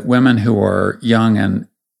 is that women who are young and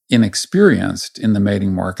inexperienced in the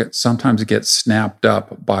mating market sometimes get snapped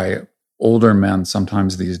up by older men,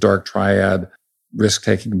 sometimes these dark triad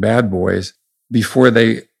risk-taking bad boys, before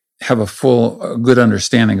they have a good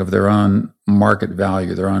understanding of their own market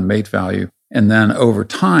value, their own mate value. And then over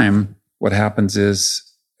time, what happens is,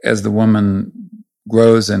 as the woman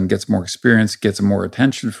grows and gets more experience, gets more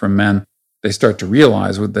attention from men, they start to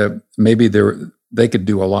realize that maybe they could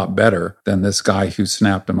do a lot better than this guy who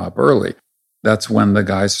snapped them up early. That's when the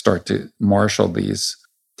guys start to marshal these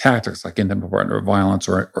tactics like intimate partner violence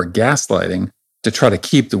or gaslighting to try to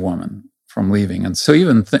keep the woman from leaving. And so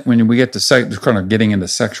even when we get to kind of getting into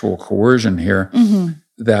sexual coercion here,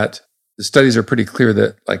 that the studies are pretty clear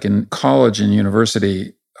that, like in college and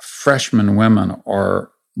university, freshman women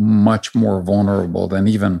are much more vulnerable than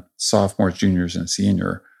even sophomores, juniors, and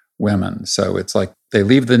senior women. So it's like they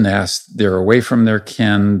leave the nest, they're away from their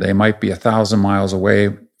kin, they might be 1,000 miles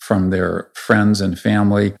away from their friends and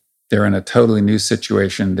family. They're in a totally new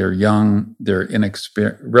situation. They're young, they're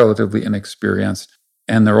relatively inexperienced,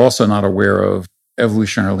 and they're also not aware of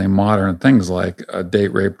evolutionarily modern things like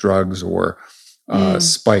date rape drugs or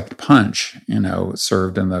spiked punch,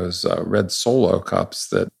 served in those red Solo cups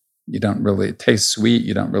that it tastes sweet.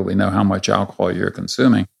 You don't really know how much alcohol you're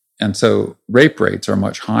consuming. And so rape rates are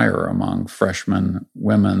much higher among freshman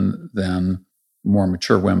women than more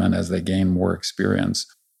mature women as they gain more experience.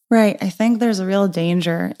 Right. I think there's a real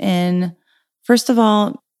danger in, first of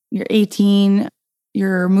all, you're 18,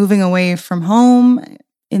 you're moving away from home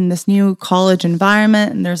in this new college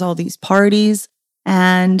environment, and there's all these parties.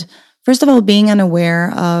 And first of all, being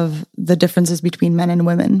unaware of the differences between men and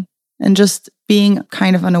women, and just being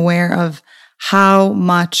kind of unaware of how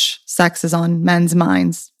much sex is on men's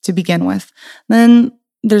minds to begin with. Then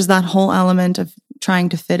there's that whole element of trying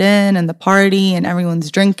to fit in and the party and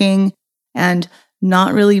everyone's drinking and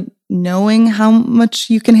not really knowing how much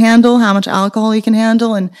you can handle, how much alcohol you can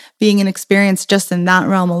handle, and being inexperienced just in that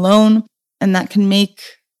realm alone. And that can make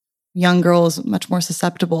young girls much more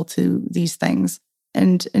susceptible to these things.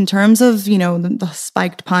 And in terms of, the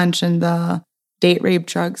spiked punch and the date rape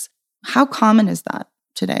drugs, how common is that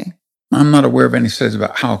today? I'm not aware of any studies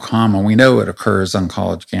about how common. We know it occurs on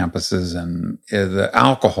college campuses, and the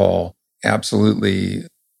alcohol absolutely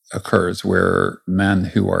occurs where men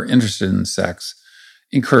who are interested in sex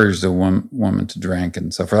encourage the woman to drink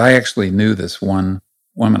and so forth. I actually knew this one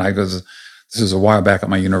woman. This was a while back at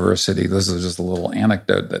my university. This is just a little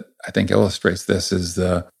anecdote that I think illustrates this.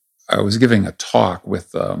 I was giving a talk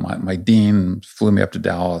with my dean, flew me up to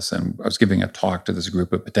Dallas, and I was giving a talk to this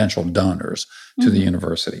group of potential donors to the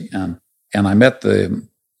university. And I met the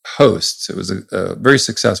hosts. It was a very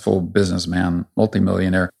successful businessman,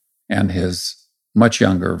 multimillionaire, and his much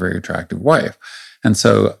younger, very attractive wife. And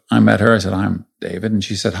so I met her. I said, "I'm David." And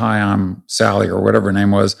she said, "Hi, I'm Sally," or whatever her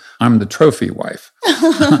name was. "I'm the trophy wife."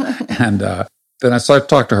 And then I started to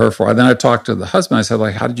talk to her for a while. Then I talked to the husband. I said,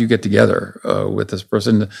 "How did you get together with this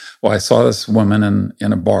person?" Well, I saw this woman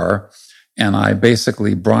in a bar, and I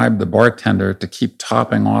basically bribed the bartender to keep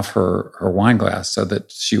topping off her wine glass so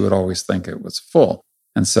that she would always think it was full.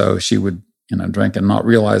 And so she would, drink and not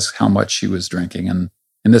realize how much she was drinking. And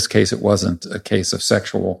in this case, it wasn't a case of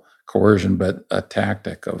sexual coercion, but a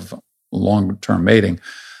tactic of long-term mating.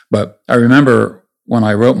 But I remember when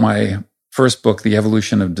I wrote my first book, The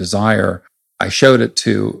Evolution of Desire, I showed it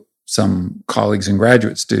to some colleagues and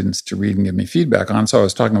graduate students to read and give me feedback on. So I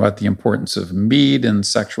was talking about the importance of meat and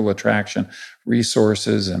sexual attraction,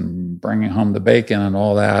 resources, and bringing home the bacon and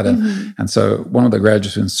all that. And so one of the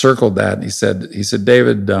graduate students circled that, and he said,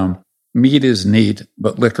 "David, meat is neat,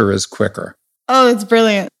 but liquor is quicker." Oh, it's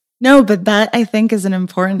brilliant. No, but that I think is an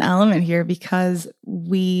important element here, because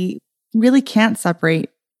we really can't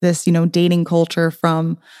separate this, dating culture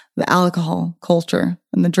from the alcohol culture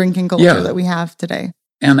and the drinking culture that we have today.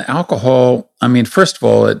 And alcohol, first of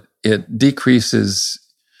all, it decreases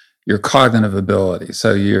your cognitive ability.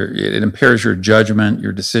 So it impairs your judgment,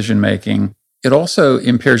 your decision making. It also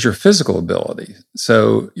impairs your physical ability.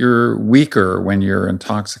 So you're weaker when you're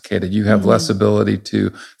intoxicated. You have less ability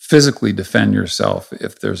to physically defend yourself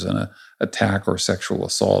if there's an attack or sexual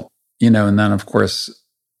assault. And then, of course,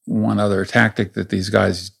 one other tactic that these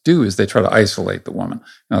guys do is they try to isolate the woman.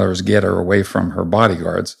 In other words, get her away from her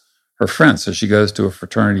bodyguards, her friends. So she goes to a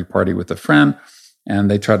fraternity party with a friend,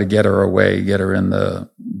 and they try to get her away, get her in the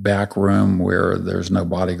back room where there's no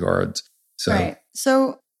bodyguards. Right.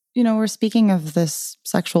 So, we're speaking of this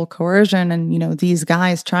sexual coercion, and, these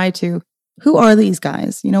guys who are these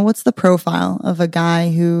guys? What's the profile of a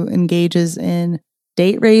guy who engages in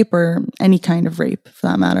date rape or any kind of rape for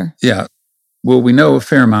that matter? Yeah. Well, we know a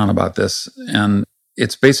fair amount about this, and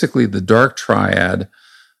it's basically the dark triad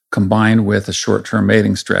combined with a short-term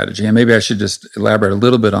mating strategy. And maybe I should just elaborate a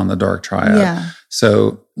little bit on the dark triad. Yeah.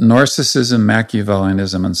 So narcissism,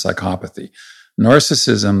 Machiavellianism, and psychopathy.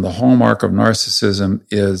 Narcissism, the hallmark of narcissism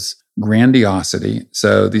is grandiosity.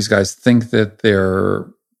 So these guys think that they're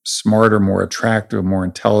smarter, more attractive, more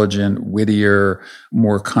intelligent, wittier,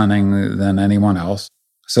 more cunning than anyone else.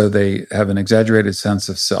 So they have an exaggerated sense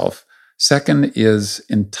of self. Second is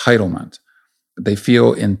entitlement. They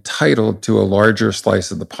feel entitled to a larger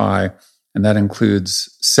slice of the pie, and that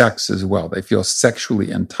includes sex as well. They feel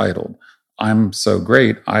sexually entitled. I'm so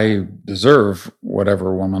great, I deserve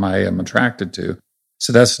whatever woman I am attracted to.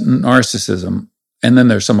 So that's narcissism. And then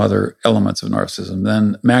there's some other elements of narcissism.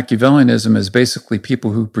 Then Machiavellianism is basically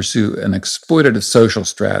people who pursue an exploitative social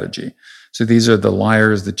strategy. So these are the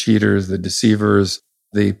liars, the cheaters, the deceivers,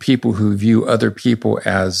 the people who view other people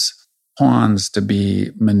as pawns to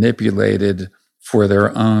be manipulated for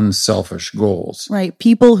their own selfish goals. Right.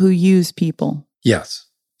 People who use people. Yes.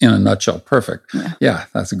 In a nutshell. Perfect. Yeah,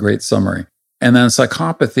 that's a great summary. And then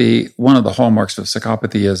psychopathy, one of the hallmarks of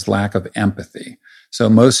psychopathy is lack of empathy. So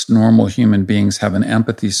most normal human beings have an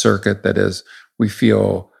empathy circuit. That is, we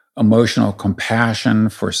feel emotional compassion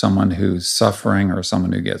for someone who's suffering or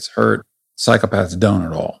someone who gets hurt. Psychopaths don't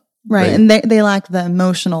at all. Right. And they lack the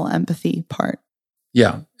emotional empathy part.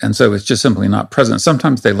 Yeah. And so it's just simply not present.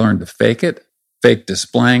 Sometimes they learn to fake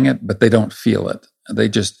displaying it, but they don't feel it. They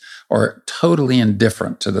just are totally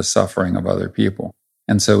indifferent to the suffering of other people.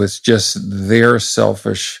 And so it's just their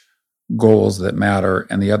selfish goals that matter,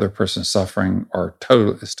 and the other person's suffering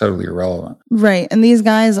is totally irrelevant. Right. And these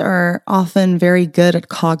guys are often very good at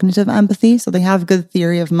cognitive empathy. So they have good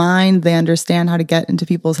theory of mind. They understand how to get into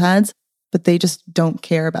people's heads, but they just don't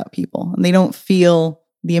care about people. And they don't feel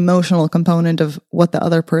the emotional component of what the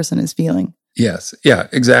other person is feeling. Yes. Yeah,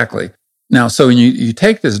 exactly. Now, so when you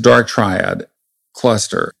take this dark triad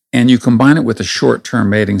cluster and you combine it with a short-term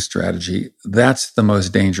mating strategy, that's the most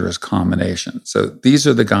dangerous combination. So these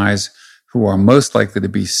are the guys who are most likely to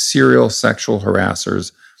be serial sexual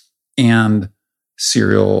harassers and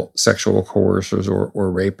serial sexual coercers or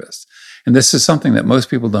rapists. And this is something that most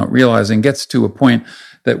people don't realize and gets to a point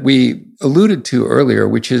that we alluded to earlier,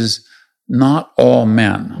 which is not all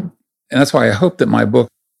men. And that's why I hope that my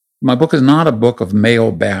book is not a book of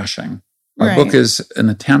male bashing. My book is an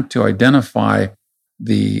attempt to identify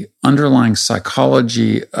the underlying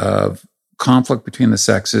psychology of conflict between the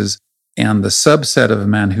sexes and the subset of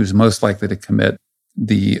men who's most likely to commit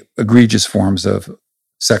the egregious forms of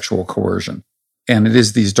sexual coercion. And it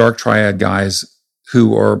is these dark triad guys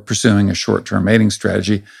who are pursuing a short-term mating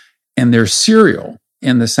strategy. And they're serial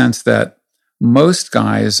in the sense that most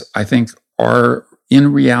guys, I think, are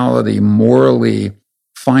in reality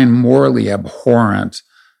find morally abhorrent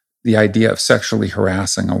the idea of sexually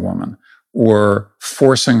harassing a woman or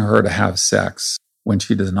forcing her to have sex when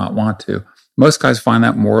she does not want to. Most guys find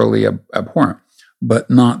that morally abhorrent, but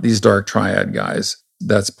not these dark triad guys.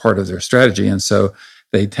 That's part of their strategy. And so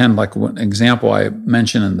they tend, like one example I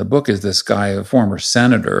mentioned in the book is this guy, a former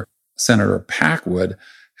senator, Senator Packwood,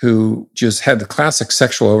 who just had the classic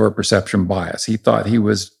sexual overperception bias. He thought he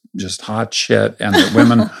was just hot shit and that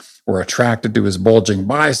women were attracted to his bulging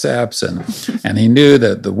biceps. And he knew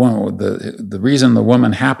that the reason the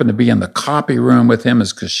woman happened to be in the copy room with him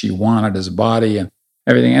is because she wanted his body and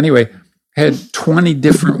everything. Anyway, had 20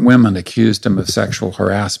 different women accused him of sexual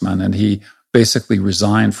harassment, and he basically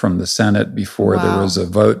resigned from the Senate before there was a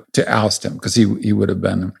vote to oust him because he would have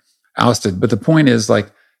been ousted. But the point is,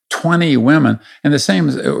 like, 20 women, and the same,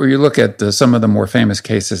 or you look at some of the more famous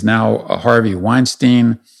cases now, Harvey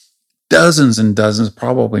Weinstein, dozens and dozens,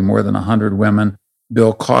 probably more than 100 women,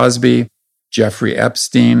 Bill Cosby, Jeffrey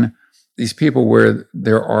Epstein, these people where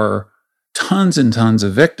there are tons and tons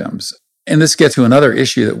of victims. And this gets to another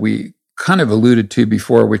issue that we kind of alluded to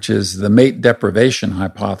before, which is the mate deprivation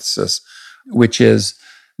hypothesis, which is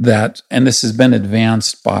that, and this has been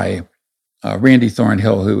advanced by Randy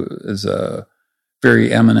Thornhill, who is a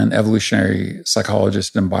very eminent evolutionary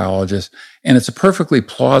psychologist and biologist, and it's a perfectly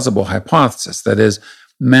plausible hypothesis. That is,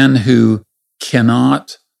 men who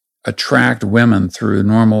cannot attract women through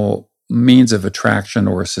normal means of attraction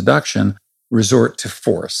or seduction resort to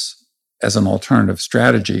force as an alternative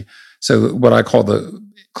strategy. So what I call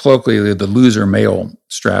colloquially the loser male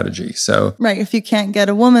strategy. So right, if you can't get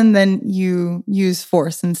a woman, then you use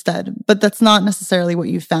force instead. But that's not necessarily what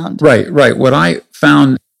you found. Right. What I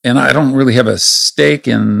found, and I don't really have a stake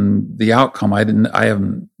in the outcome. I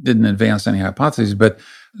didn't advance any hypotheses, but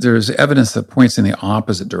there's evidence that points in the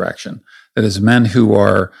opposite direction. That is, men who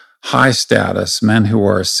are high status, men who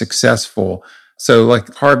are successful. So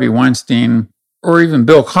like Harvey Weinstein or even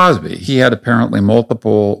Bill Cosby, he had apparently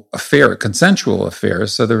multiple consensual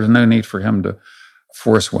affairs, so there was no need for him to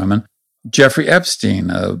force women. Jeffrey Epstein,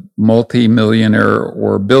 a multi-millionaire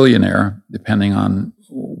or billionaire, depending on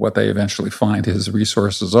what they eventually find his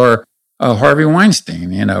resources are. Harvey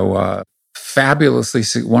Weinstein, fabulously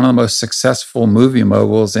one of the most successful movie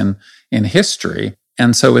moguls in history.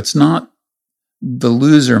 And so it's not the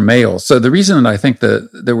loser male. So the reason that I think that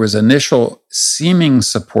there was initial seeming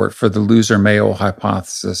support for the loser male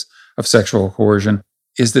hypothesis of sexual coercion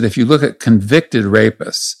is that if you look at convicted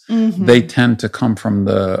rapists, they tend to come from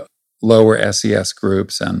the lower SES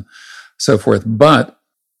groups and so forth. But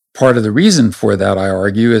part of the reason for that, I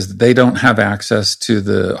argue, is that they don't have access to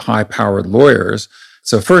the high-powered lawyers.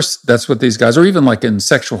 So first, that's what these guys, or even like in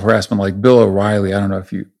sexual harassment, like Bill O'Reilly, I don't know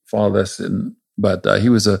if you follow this, but he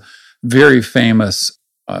was a very famous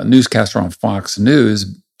newscaster on Fox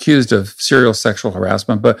News, accused of serial sexual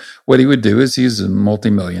harassment. But what he would do is he's a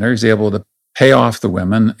multimillionaire. He's able to pay off the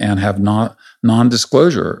women and have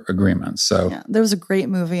non-disclosure agreements. So yeah, there was a great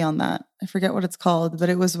movie on that. I forget what it's called, but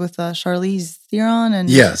it was with Charlize Theron and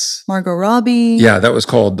Margot Robbie. Yeah, that was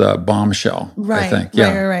called Bombshell, right, I think.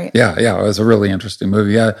 Yeah. Right. Yeah, it was a really interesting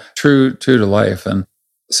movie. Yeah, true to life. And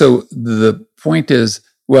so the point is,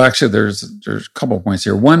 well, actually, there's a couple of points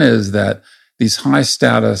here. One is that these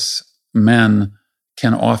high-status men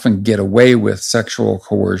can often get away with sexual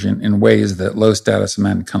coercion in ways that low-status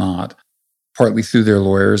men cannot, partly through their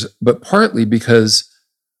lawyers, but partly because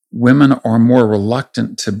women are more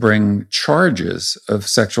reluctant to bring charges of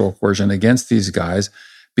sexual coercion against these guys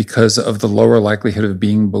because of the lower likelihood of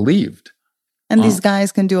being believed. And these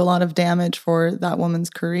guys can do a lot of damage for that woman's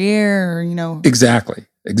career, or, Exactly.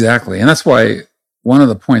 And that's why one of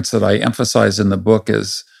the points that I emphasize in the book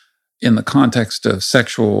is in the context of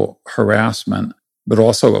sexual harassment, but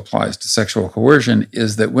also applies to sexual coercion,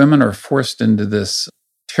 is that women are forced into this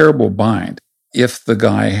terrible bind if the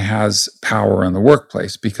guy has power in the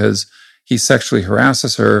workplace because he sexually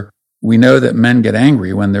harasses her we know that men get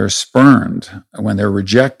angry when they're spurned, when they're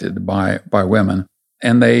rejected by women,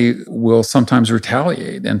 and they will sometimes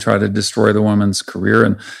retaliate and try to destroy the woman's career.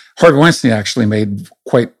 And Harvey Weinstein actually made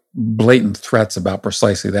quite blatant threats about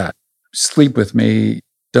precisely that. Sleep with me.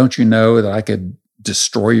 Don't you know that I could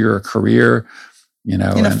destroy your career? In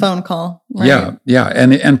a phone call. Right? Yeah.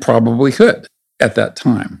 And probably could at that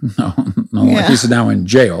time. He's now in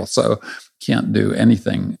jail, so can't do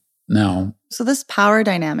anything now. So this power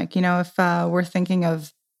dynamic, if we're thinking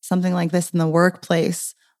of something like this in the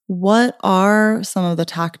workplace, what are some of the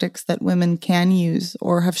tactics that women can use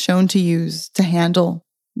or have shown to use to handle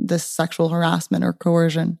this sexual harassment or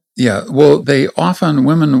coercion? Yeah, well,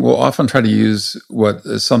 women will often try to use what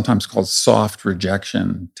is sometimes called soft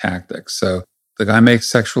rejection tactics. So the guy makes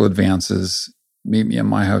sexual advances, meet me in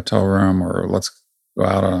my hotel room, or let's go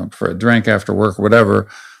out for a drink after work or whatever.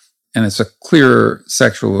 And it's a clear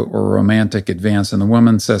sexual or romantic advance. And the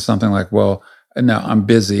woman says something like, well, no, I'm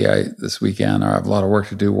busy this weekend, or I have a lot of work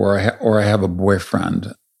to do, or I have a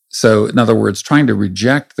boyfriend. So in other words, trying to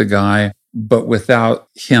reject the guy, but without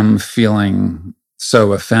him feeling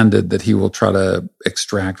so offended that he will try to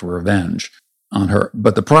extract revenge on her.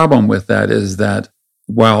 But the problem with that is that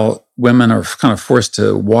while women are kind of forced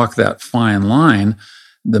to walk that fine line,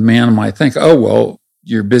 the man might think, oh, well,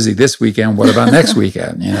 you're busy this weekend. What about next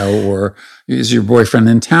weekend? Or is your boyfriend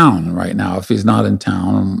in town right now? If he's not in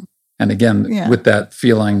town. And again, with that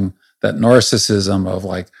feeling, that narcissism of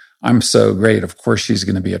like, I'm so great, of course she's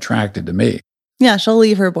going to be attracted to me. Yeah, she'll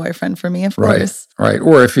leave her boyfriend for me, of course. Right.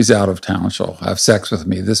 Or if he's out of town, she'll have sex with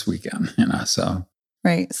me this weekend, so.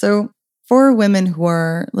 Right. So for women who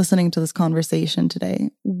are listening to this conversation today,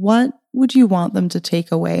 what would you want them to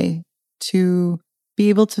take away to be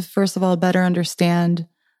able to, first of all, better understand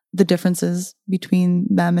the differences between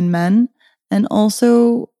them and men? And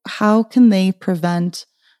also, how can they prevent,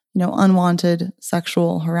 unwanted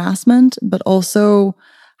sexual harassment, but also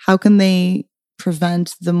how can they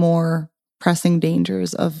prevent the more pressing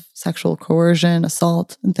dangers of sexual coercion,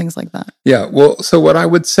 assault, and things like that? Yeah, well, so what I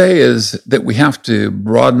would say is that we have to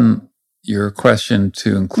broaden your question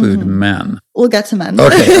to include men. We'll get to men.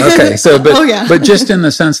 Okay. So, but just in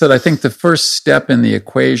the sense that I think the first step in the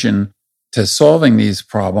equation to solving these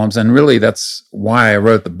problems, and really that's why I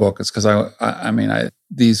wrote the book, is because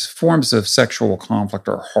these forms of sexual conflict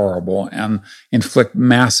are horrible and inflict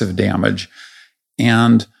massive damage,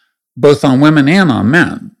 and both on women and on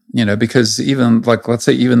men. Because even let's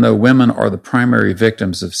say, even though women are the primary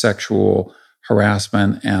victims of sexual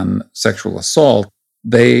harassment and sexual assault,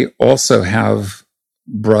 they also have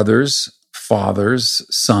brothers, fathers,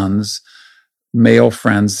 sons, male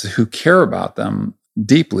friends who care about them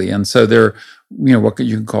deeply. And so they're, what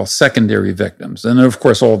you can call secondary victims. And of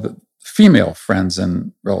course, all the female friends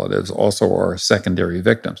and relatives also are secondary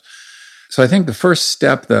victims. So I think the first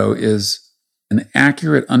step, though, is an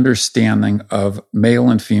accurate understanding of male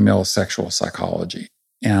and female sexual psychology.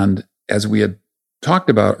 And as we had talked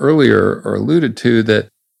about earlier or alluded to, that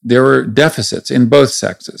there are deficits in both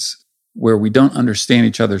sexes where we don't understand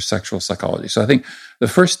each other's sexual psychology. So I think the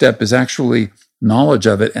first step is actually knowledge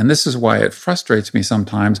of it. And this is why it frustrates me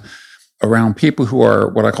sometimes around people who are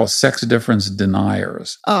what I call sex difference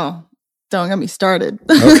deniers. Oh, don't get me started.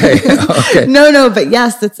 Okay. No, but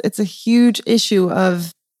yes, it's a huge issue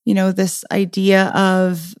of, this idea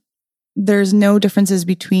of there's no differences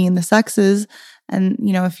between the sexes. And,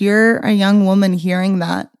 if you're a young woman hearing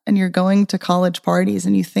that and you're going to college parties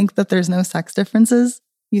and you think that there's no sex differences,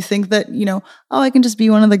 you think that, I can just be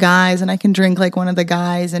one of the guys and I can drink like one of the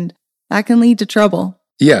guys, and that can lead to trouble.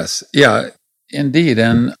 Yes. Yeah, indeed.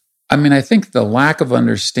 And I think the lack of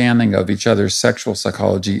understanding of each other's sexual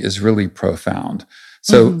psychology is really profound.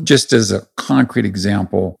 So just as a concrete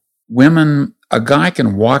example, a guy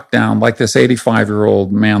can walk down, like this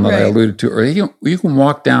 85-year-old man that I alluded to, or you can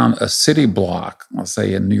walk down a city block, let's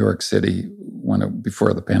say in New York City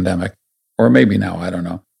before the pandemic, or maybe now, I don't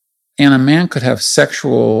know. And a man could have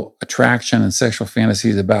sexual attraction and sexual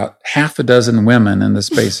fantasies about half a dozen women in the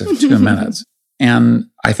space of 2 minutes. And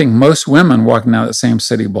I think most women walking down the same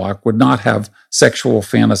city block would not have sexual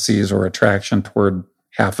fantasies or attraction toward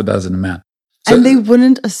half a dozen men. So, and they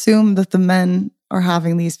wouldn't assume that the men are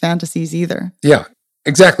having these fantasies either. Yeah,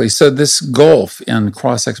 exactly. So this gulf in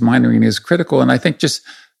cross-sex minding is critical. And I think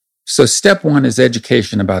so step one is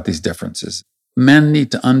education about these differences. Men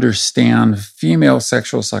need to understand female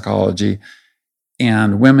sexual psychology,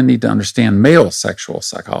 and women need to understand male sexual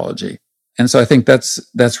psychology. And so I think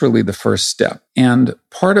that's really the first step. And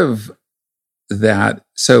part of that,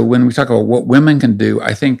 so when we talk about what women can do,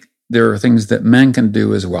 I think there are things that men can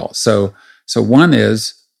do as well. So one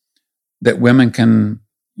is that women can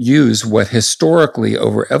use what historically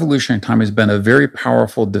over evolutionary time has been a very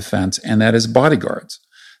powerful defense, and that is bodyguards.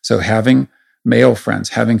 So having male friends,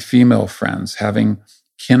 having female friends, having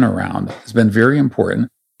kin around has been very important.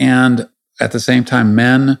 And at the same time,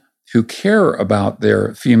 men who care about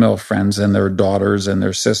their female friends and their daughters and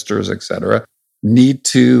their sisters, etc., need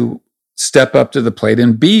to step up to the plate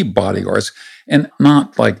and be bodyguards and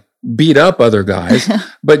not like beat up other guys,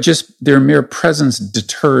 but just their mere presence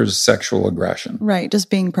deters sexual aggression. Right,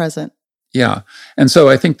 just being present. Yeah. And so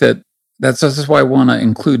I think that's why I want to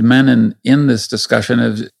include men in this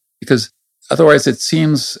discussion, because otherwise it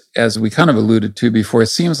seems, as we kind of alluded to before, it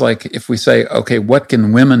seems like if we say, okay, what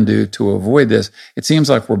can women do to avoid this? It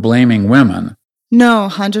seems like we're blaming women. No,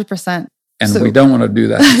 100%. And we don't want to do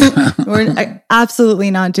that. We're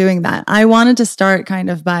absolutely not doing that. I wanted to start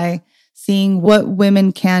kind of by seeing what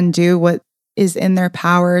women can do, what is in their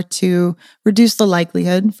power to reduce the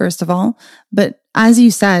likelihood, first of all. But as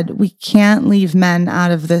you said, we can't leave men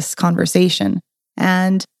out of this conversation.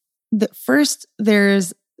 And first,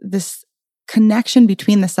 there's this connection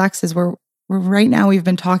between the sexes where right now we've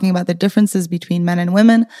been talking about the differences between men and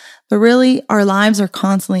women, but really our lives are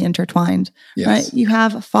constantly intertwined, yes. Right? You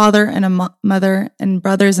have a father and a mother and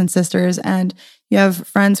brothers and sisters, and you have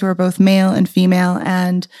friends who are both male and female,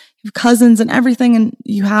 and you have cousins and everything. And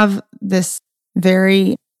you have this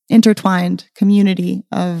very intertwined community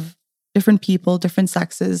of different people, different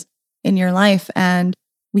sexes in your life. And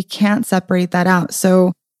we can't separate that out.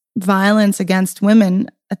 So violence against women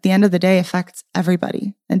at the end of the day affects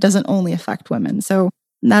everybody and doesn't only affect women. So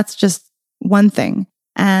that's just one thing.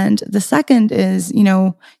 And the second is,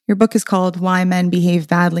 your book is called Why Men Behave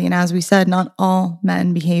Badly. And as we said, not all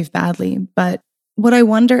men behave badly. But what I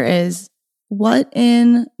wonder is, what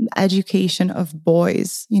in education of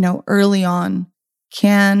boys, early on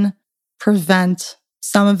can prevent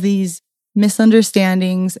some of these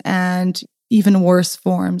misunderstandings and even worse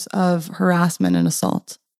forms of harassment and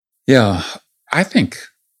assault? Yeah, I think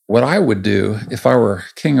what I would do if I were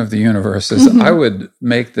king of the universe is I would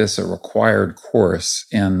make this a required course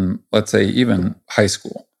in, let's say, even high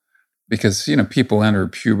school, because, people enter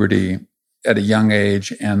puberty at a young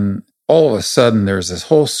age, and all of a sudden there's this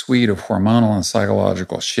whole suite of hormonal and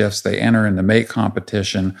psychological shifts. They enter into mate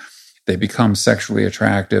competition. They become sexually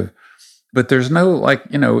attractive. But there's no,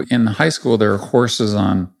 in high school, there are courses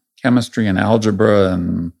on chemistry and algebra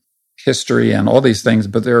and history and all these things,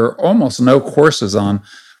 but there are almost no courses on,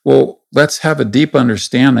 well, let's have a deep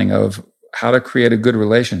understanding of how to create a good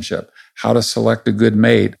relationship, how to select a good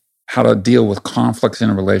mate, how to deal with conflicts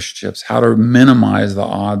in relationships, how to minimize the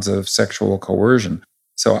odds of sexual coercion.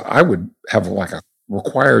 So I would have a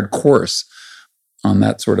required course on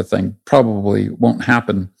that sort of thing. Probably won't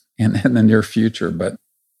happen in the near future, but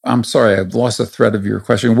I'm sorry, I've lost the thread of your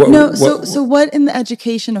question. So what in the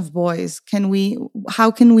education of boys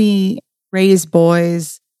how can we raise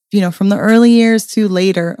boys, from the early years to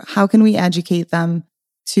later? How can we educate them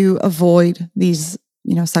to avoid these,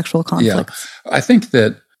 sexual conflicts? Yeah. I think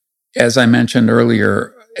that, as I mentioned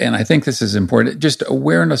earlier, and I think this is important, just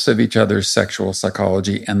awareness of each other's sexual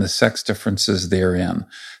psychology and the sex differences therein.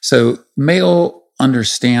 So male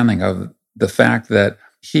understanding of the fact that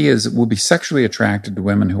he will be sexually attracted to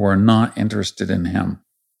women who are not interested in him.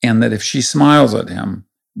 And that if she smiles at him,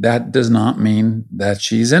 that does not mean that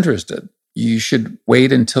she's interested. You should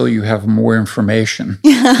wait until you have more information,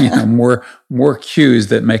 more cues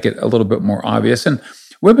that make it a little bit more obvious. And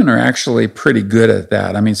women are actually pretty good at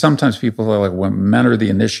that. I mean, sometimes people are like, when men are the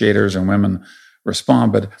initiators and women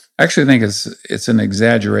respond, but I actually think it's an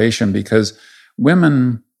exaggeration, because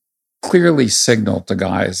women clearly signal to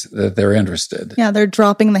guys that they're interested. Yeah, they're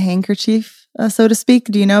dropping the handkerchief, so to speak.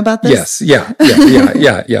 Do you know about this? Yes,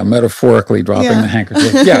 yeah. Metaphorically dropping the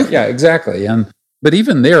handkerchief. Yeah, exactly. But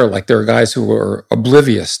even there are guys who are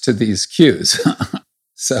oblivious to these cues.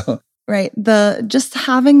 So right, just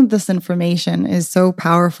having this information is so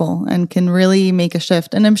powerful and can really make a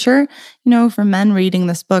shift. And I'm sure, for men reading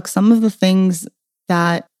this book, some of the things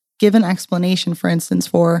that give an explanation, for instance,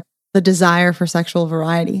 for the desire for sexual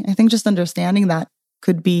variety. I think just understanding that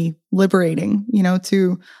could be liberating,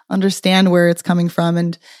 to understand where it's coming from.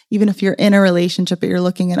 And even if you're in a relationship, but you're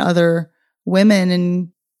looking at other women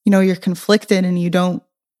and, you're conflicted and you don't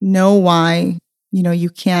know why, you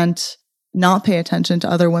can't not pay attention to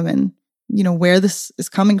other women, where this is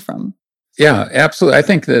coming from. Yeah, absolutely. I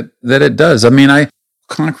think that it does. I mean,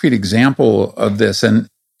 concrete example of this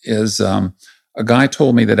is a guy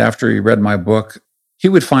told me that after he read my book, he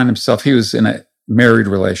would find himself, he was in a married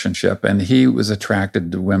relationship and he was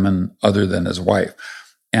attracted to women other than his wife.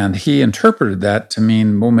 And he interpreted that to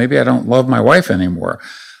mean, well, maybe I don't love my wife anymore.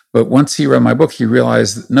 But once he read my book, he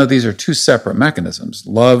realized, no, these are two separate mechanisms.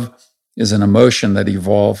 Love is an emotion that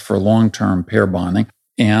evolved for long-term pair bonding.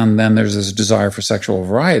 And then there's this desire for sexual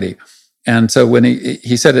variety. And so when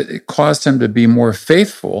he said it caused him to be more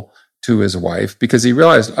faithful to his wife because he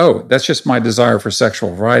realized, oh, that's just my desire for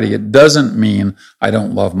sexual variety. It doesn't mean I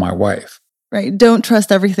don't love my wife. Right. Don't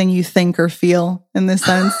trust everything you think or feel in this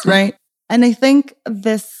sense, right? And I think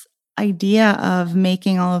this idea of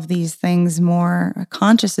making all of these things more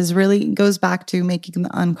conscious is really goes back to making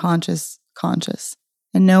the unconscious conscious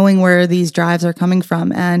and knowing where these drives are coming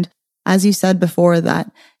from. And as you said before,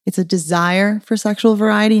 that it's a desire for sexual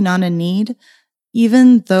variety, not a need.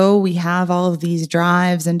 Even though we have all of these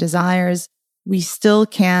drives and desires, we still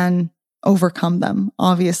can overcome them,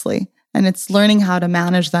 obviously. And it's learning how to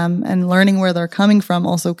manage them and learning where they're coming from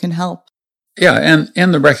also can help. Yeah,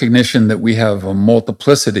 and the recognition that we have a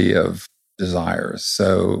multiplicity of desires.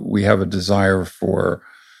 So we have a desire for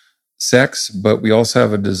sex, but we also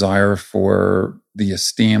have a desire for the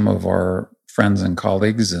esteem of our friends and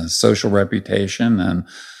colleagues and social reputation and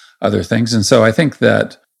other things. And so I think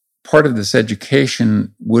that part of this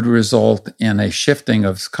education would result in a shifting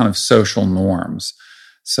of kind of social norms.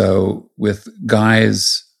 So with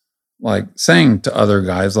guys like saying to other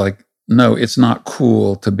guys, like, no, it's not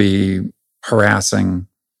cool to be harassing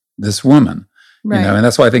this woman. Right. And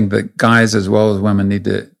that's why I think that guys as well as women need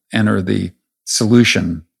to enter the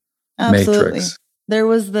solution matrix. There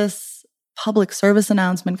was this public service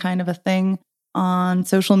announcement kind of a thing on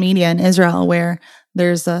social media in Israel where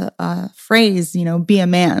there's a phrase, be a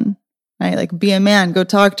man, right? Like, be a man, go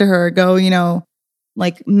talk to her, go,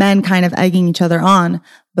 like men kind of egging each other on.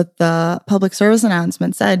 But the public service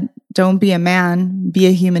announcement said, don't be a man, be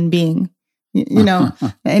a human being.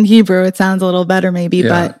 In Hebrew, it sounds a little better maybe,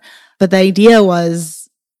 Yeah. but the idea was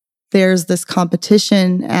there's this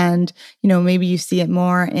competition and, maybe you see it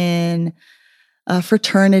more in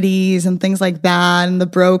fraternities and things like that, and the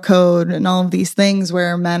bro code and all of these things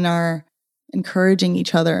where men are encouraging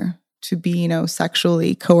each other to be,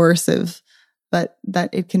 sexually coercive, but that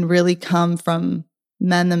it can really come from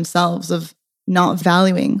men themselves of not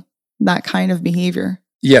valuing that kind of behavior.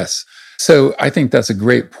 Yes. So I think that's a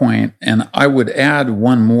great point. And I would add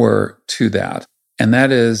one more to that. And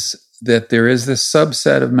that is that there is this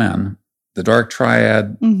subset of men, the dark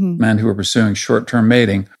triad, men who are pursuing short-term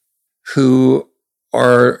mating, who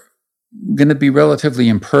are going to be relatively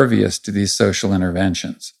impervious to these social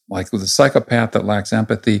interventions. Like with a psychopath that lacks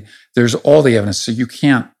empathy, there's all the evidence. So you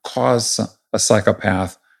can't cause a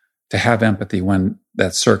psychopath to have empathy when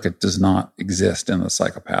that circuit does not exist in the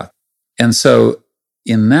psychopath. And so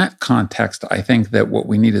in that context, I think that what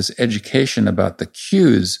we need is education about the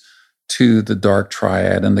cues to the dark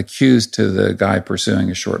triad and the cues to the guy pursuing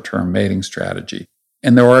a short-term mating strategy.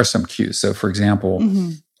 And there are some cues. So for example,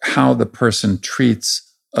 how the person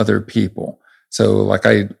treats other people. So like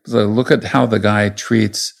I look at how the guy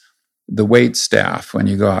treats the wait staff when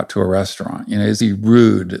you go out to a restaurant. Is he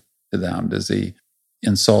rude to them? Does he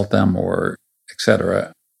insult them or et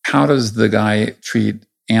cetera? How does the guy treat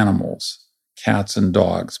animals, cats and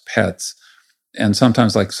dogs, pets? And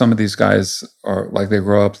sometimes like some of these guys are like they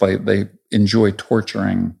grow up, like they enjoy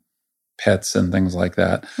torturing pets and things like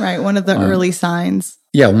that. Right. One of the early signs.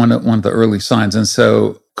 Yeah, one of the early signs. And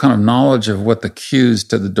so kind of knowledge of what the cues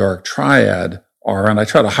to the dark triad are, and I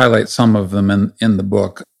try to highlight some of them in the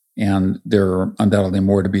book, and there are undoubtedly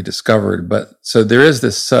more to be discovered. But so there is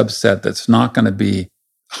this subset that's not going to be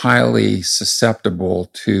highly susceptible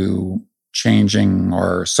to changing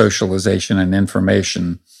our socialization and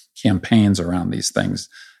information campaigns around these things.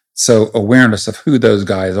 So awareness of who those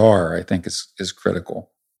guys are, I think, is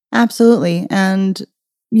critical. Absolutely. And,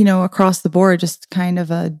 across the board, just kind of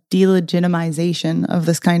a delegitimization of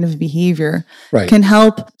this kind of behavior can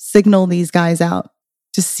help signal these guys out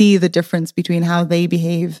to see the difference between how they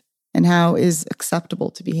behave and how is acceptable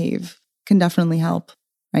to behave. Can definitely help,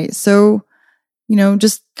 right? So,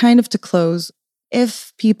 just kind of to close,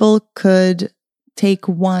 if people could take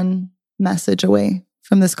one message away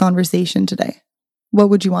from this conversation today, what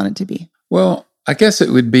would you want it to be? Well, I guess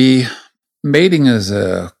it would be mating is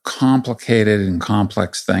a complicated and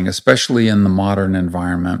complex thing, especially in the modern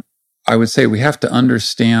environment. I would say we have to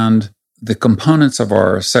understand the components of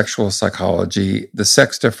our sexual psychology, the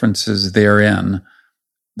sex differences therein,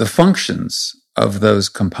 the functions of those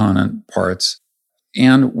component parts,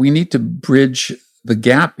 and we need to bridge the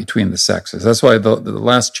gap between the sexes. That's why the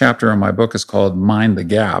last chapter in my book is called Mind the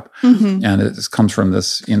Gap. And it comes from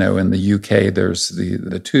this, in the UK, there's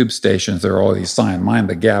the tube stations, there are all these signs, mind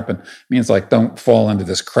the gap. And it means like, don't fall into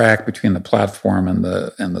this crack between the platform and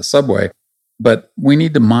the subway. But we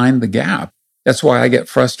need to mind the gap. That's why I get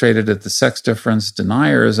frustrated at the sex difference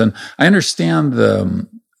deniers. And I understand the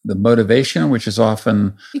motivation, which is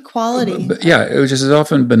often equality. Which is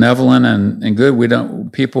often benevolent and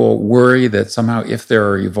good. People worry that somehow if there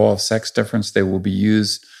are evolved sex difference, they will be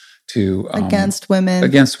used to against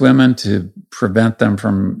women to prevent them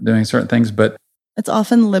from doing certain things. But it's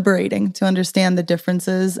often liberating to understand the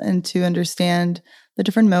differences and to understand the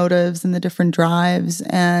different motives and the different drives,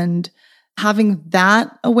 and having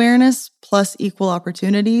that awareness plus equal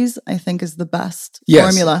opportunities, I think, is the best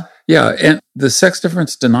formula. Yeah, and the sex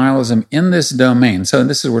difference denialism in this domain, so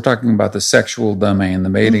we're talking about the sexual domain, the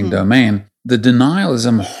mating domain, the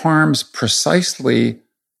denialism harms precisely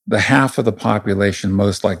the half of the population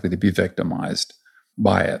most likely to be victimized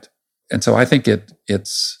by it. And so I think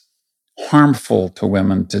it's harmful to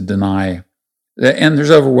women to deny, and there's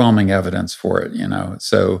overwhelming evidence for it,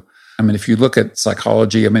 So, if you look at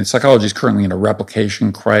psychology, psychology is currently in a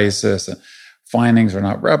replication crisis, and findings are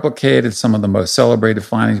not replicated, some of the most celebrated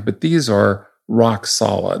findings, but these are rock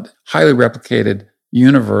solid, highly replicated,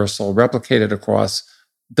 universal, replicated across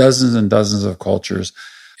dozens and dozens of cultures.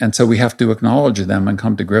 And so we have to acknowledge them and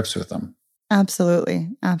come to grips with them. Absolutely.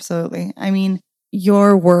 Absolutely.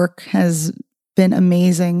 Your work has been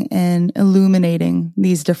amazing in illuminating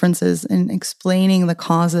these differences and explaining the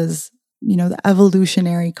causes, the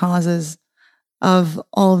evolutionary causes of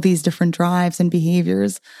all of these different drives and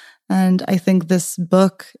behaviors. And I think this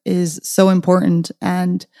book is so important.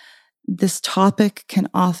 And this topic can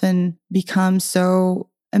often become so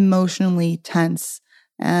emotionally tense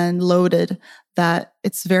and loaded that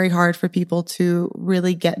it's very hard for people to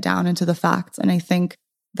really get down into the facts. And I think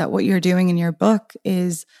that what you're doing in your book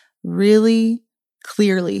is really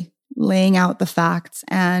clearly laying out the facts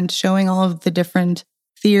and showing all of the different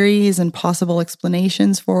theories and possible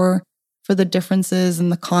explanations for the differences and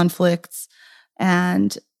the conflicts,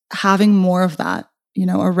 and having more of that,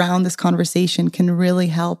 around this conversation can really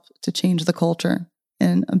help to change the culture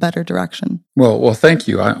in a better direction. Well, thank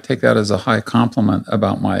you. I take that as a high compliment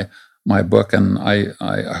about my book, and I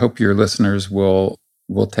hope your listeners will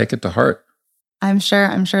take it to heart. I'm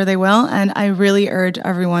sure they will. And I really urge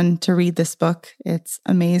everyone to read this book. It's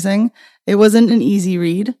amazing. It wasn't an easy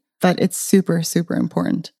read, but it's super, super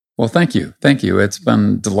important. Well, thank you. Thank you. It's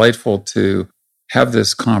been delightful to have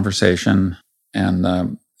this conversation,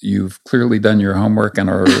 and you've clearly done your homework and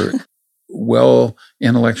are well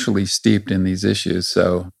intellectually steeped in these issues.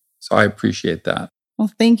 So I appreciate that.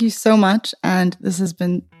 Well, thank you so much. And this has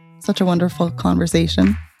been such a wonderful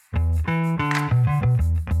conversation.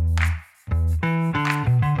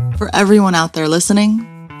 For everyone out there listening,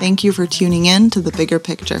 thank you for tuning in to The Bigger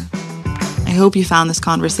Picture. I hope you found this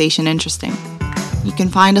conversation interesting. You can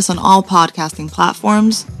find us on all podcasting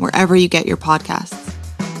platforms, wherever you get your podcasts.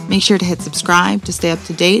 Make sure to hit subscribe to stay up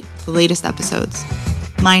to date with the latest episodes.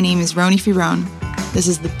 My name is Roni Firone. This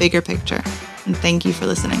is The Bigger Picture, and thank you for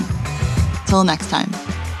listening. Till next time.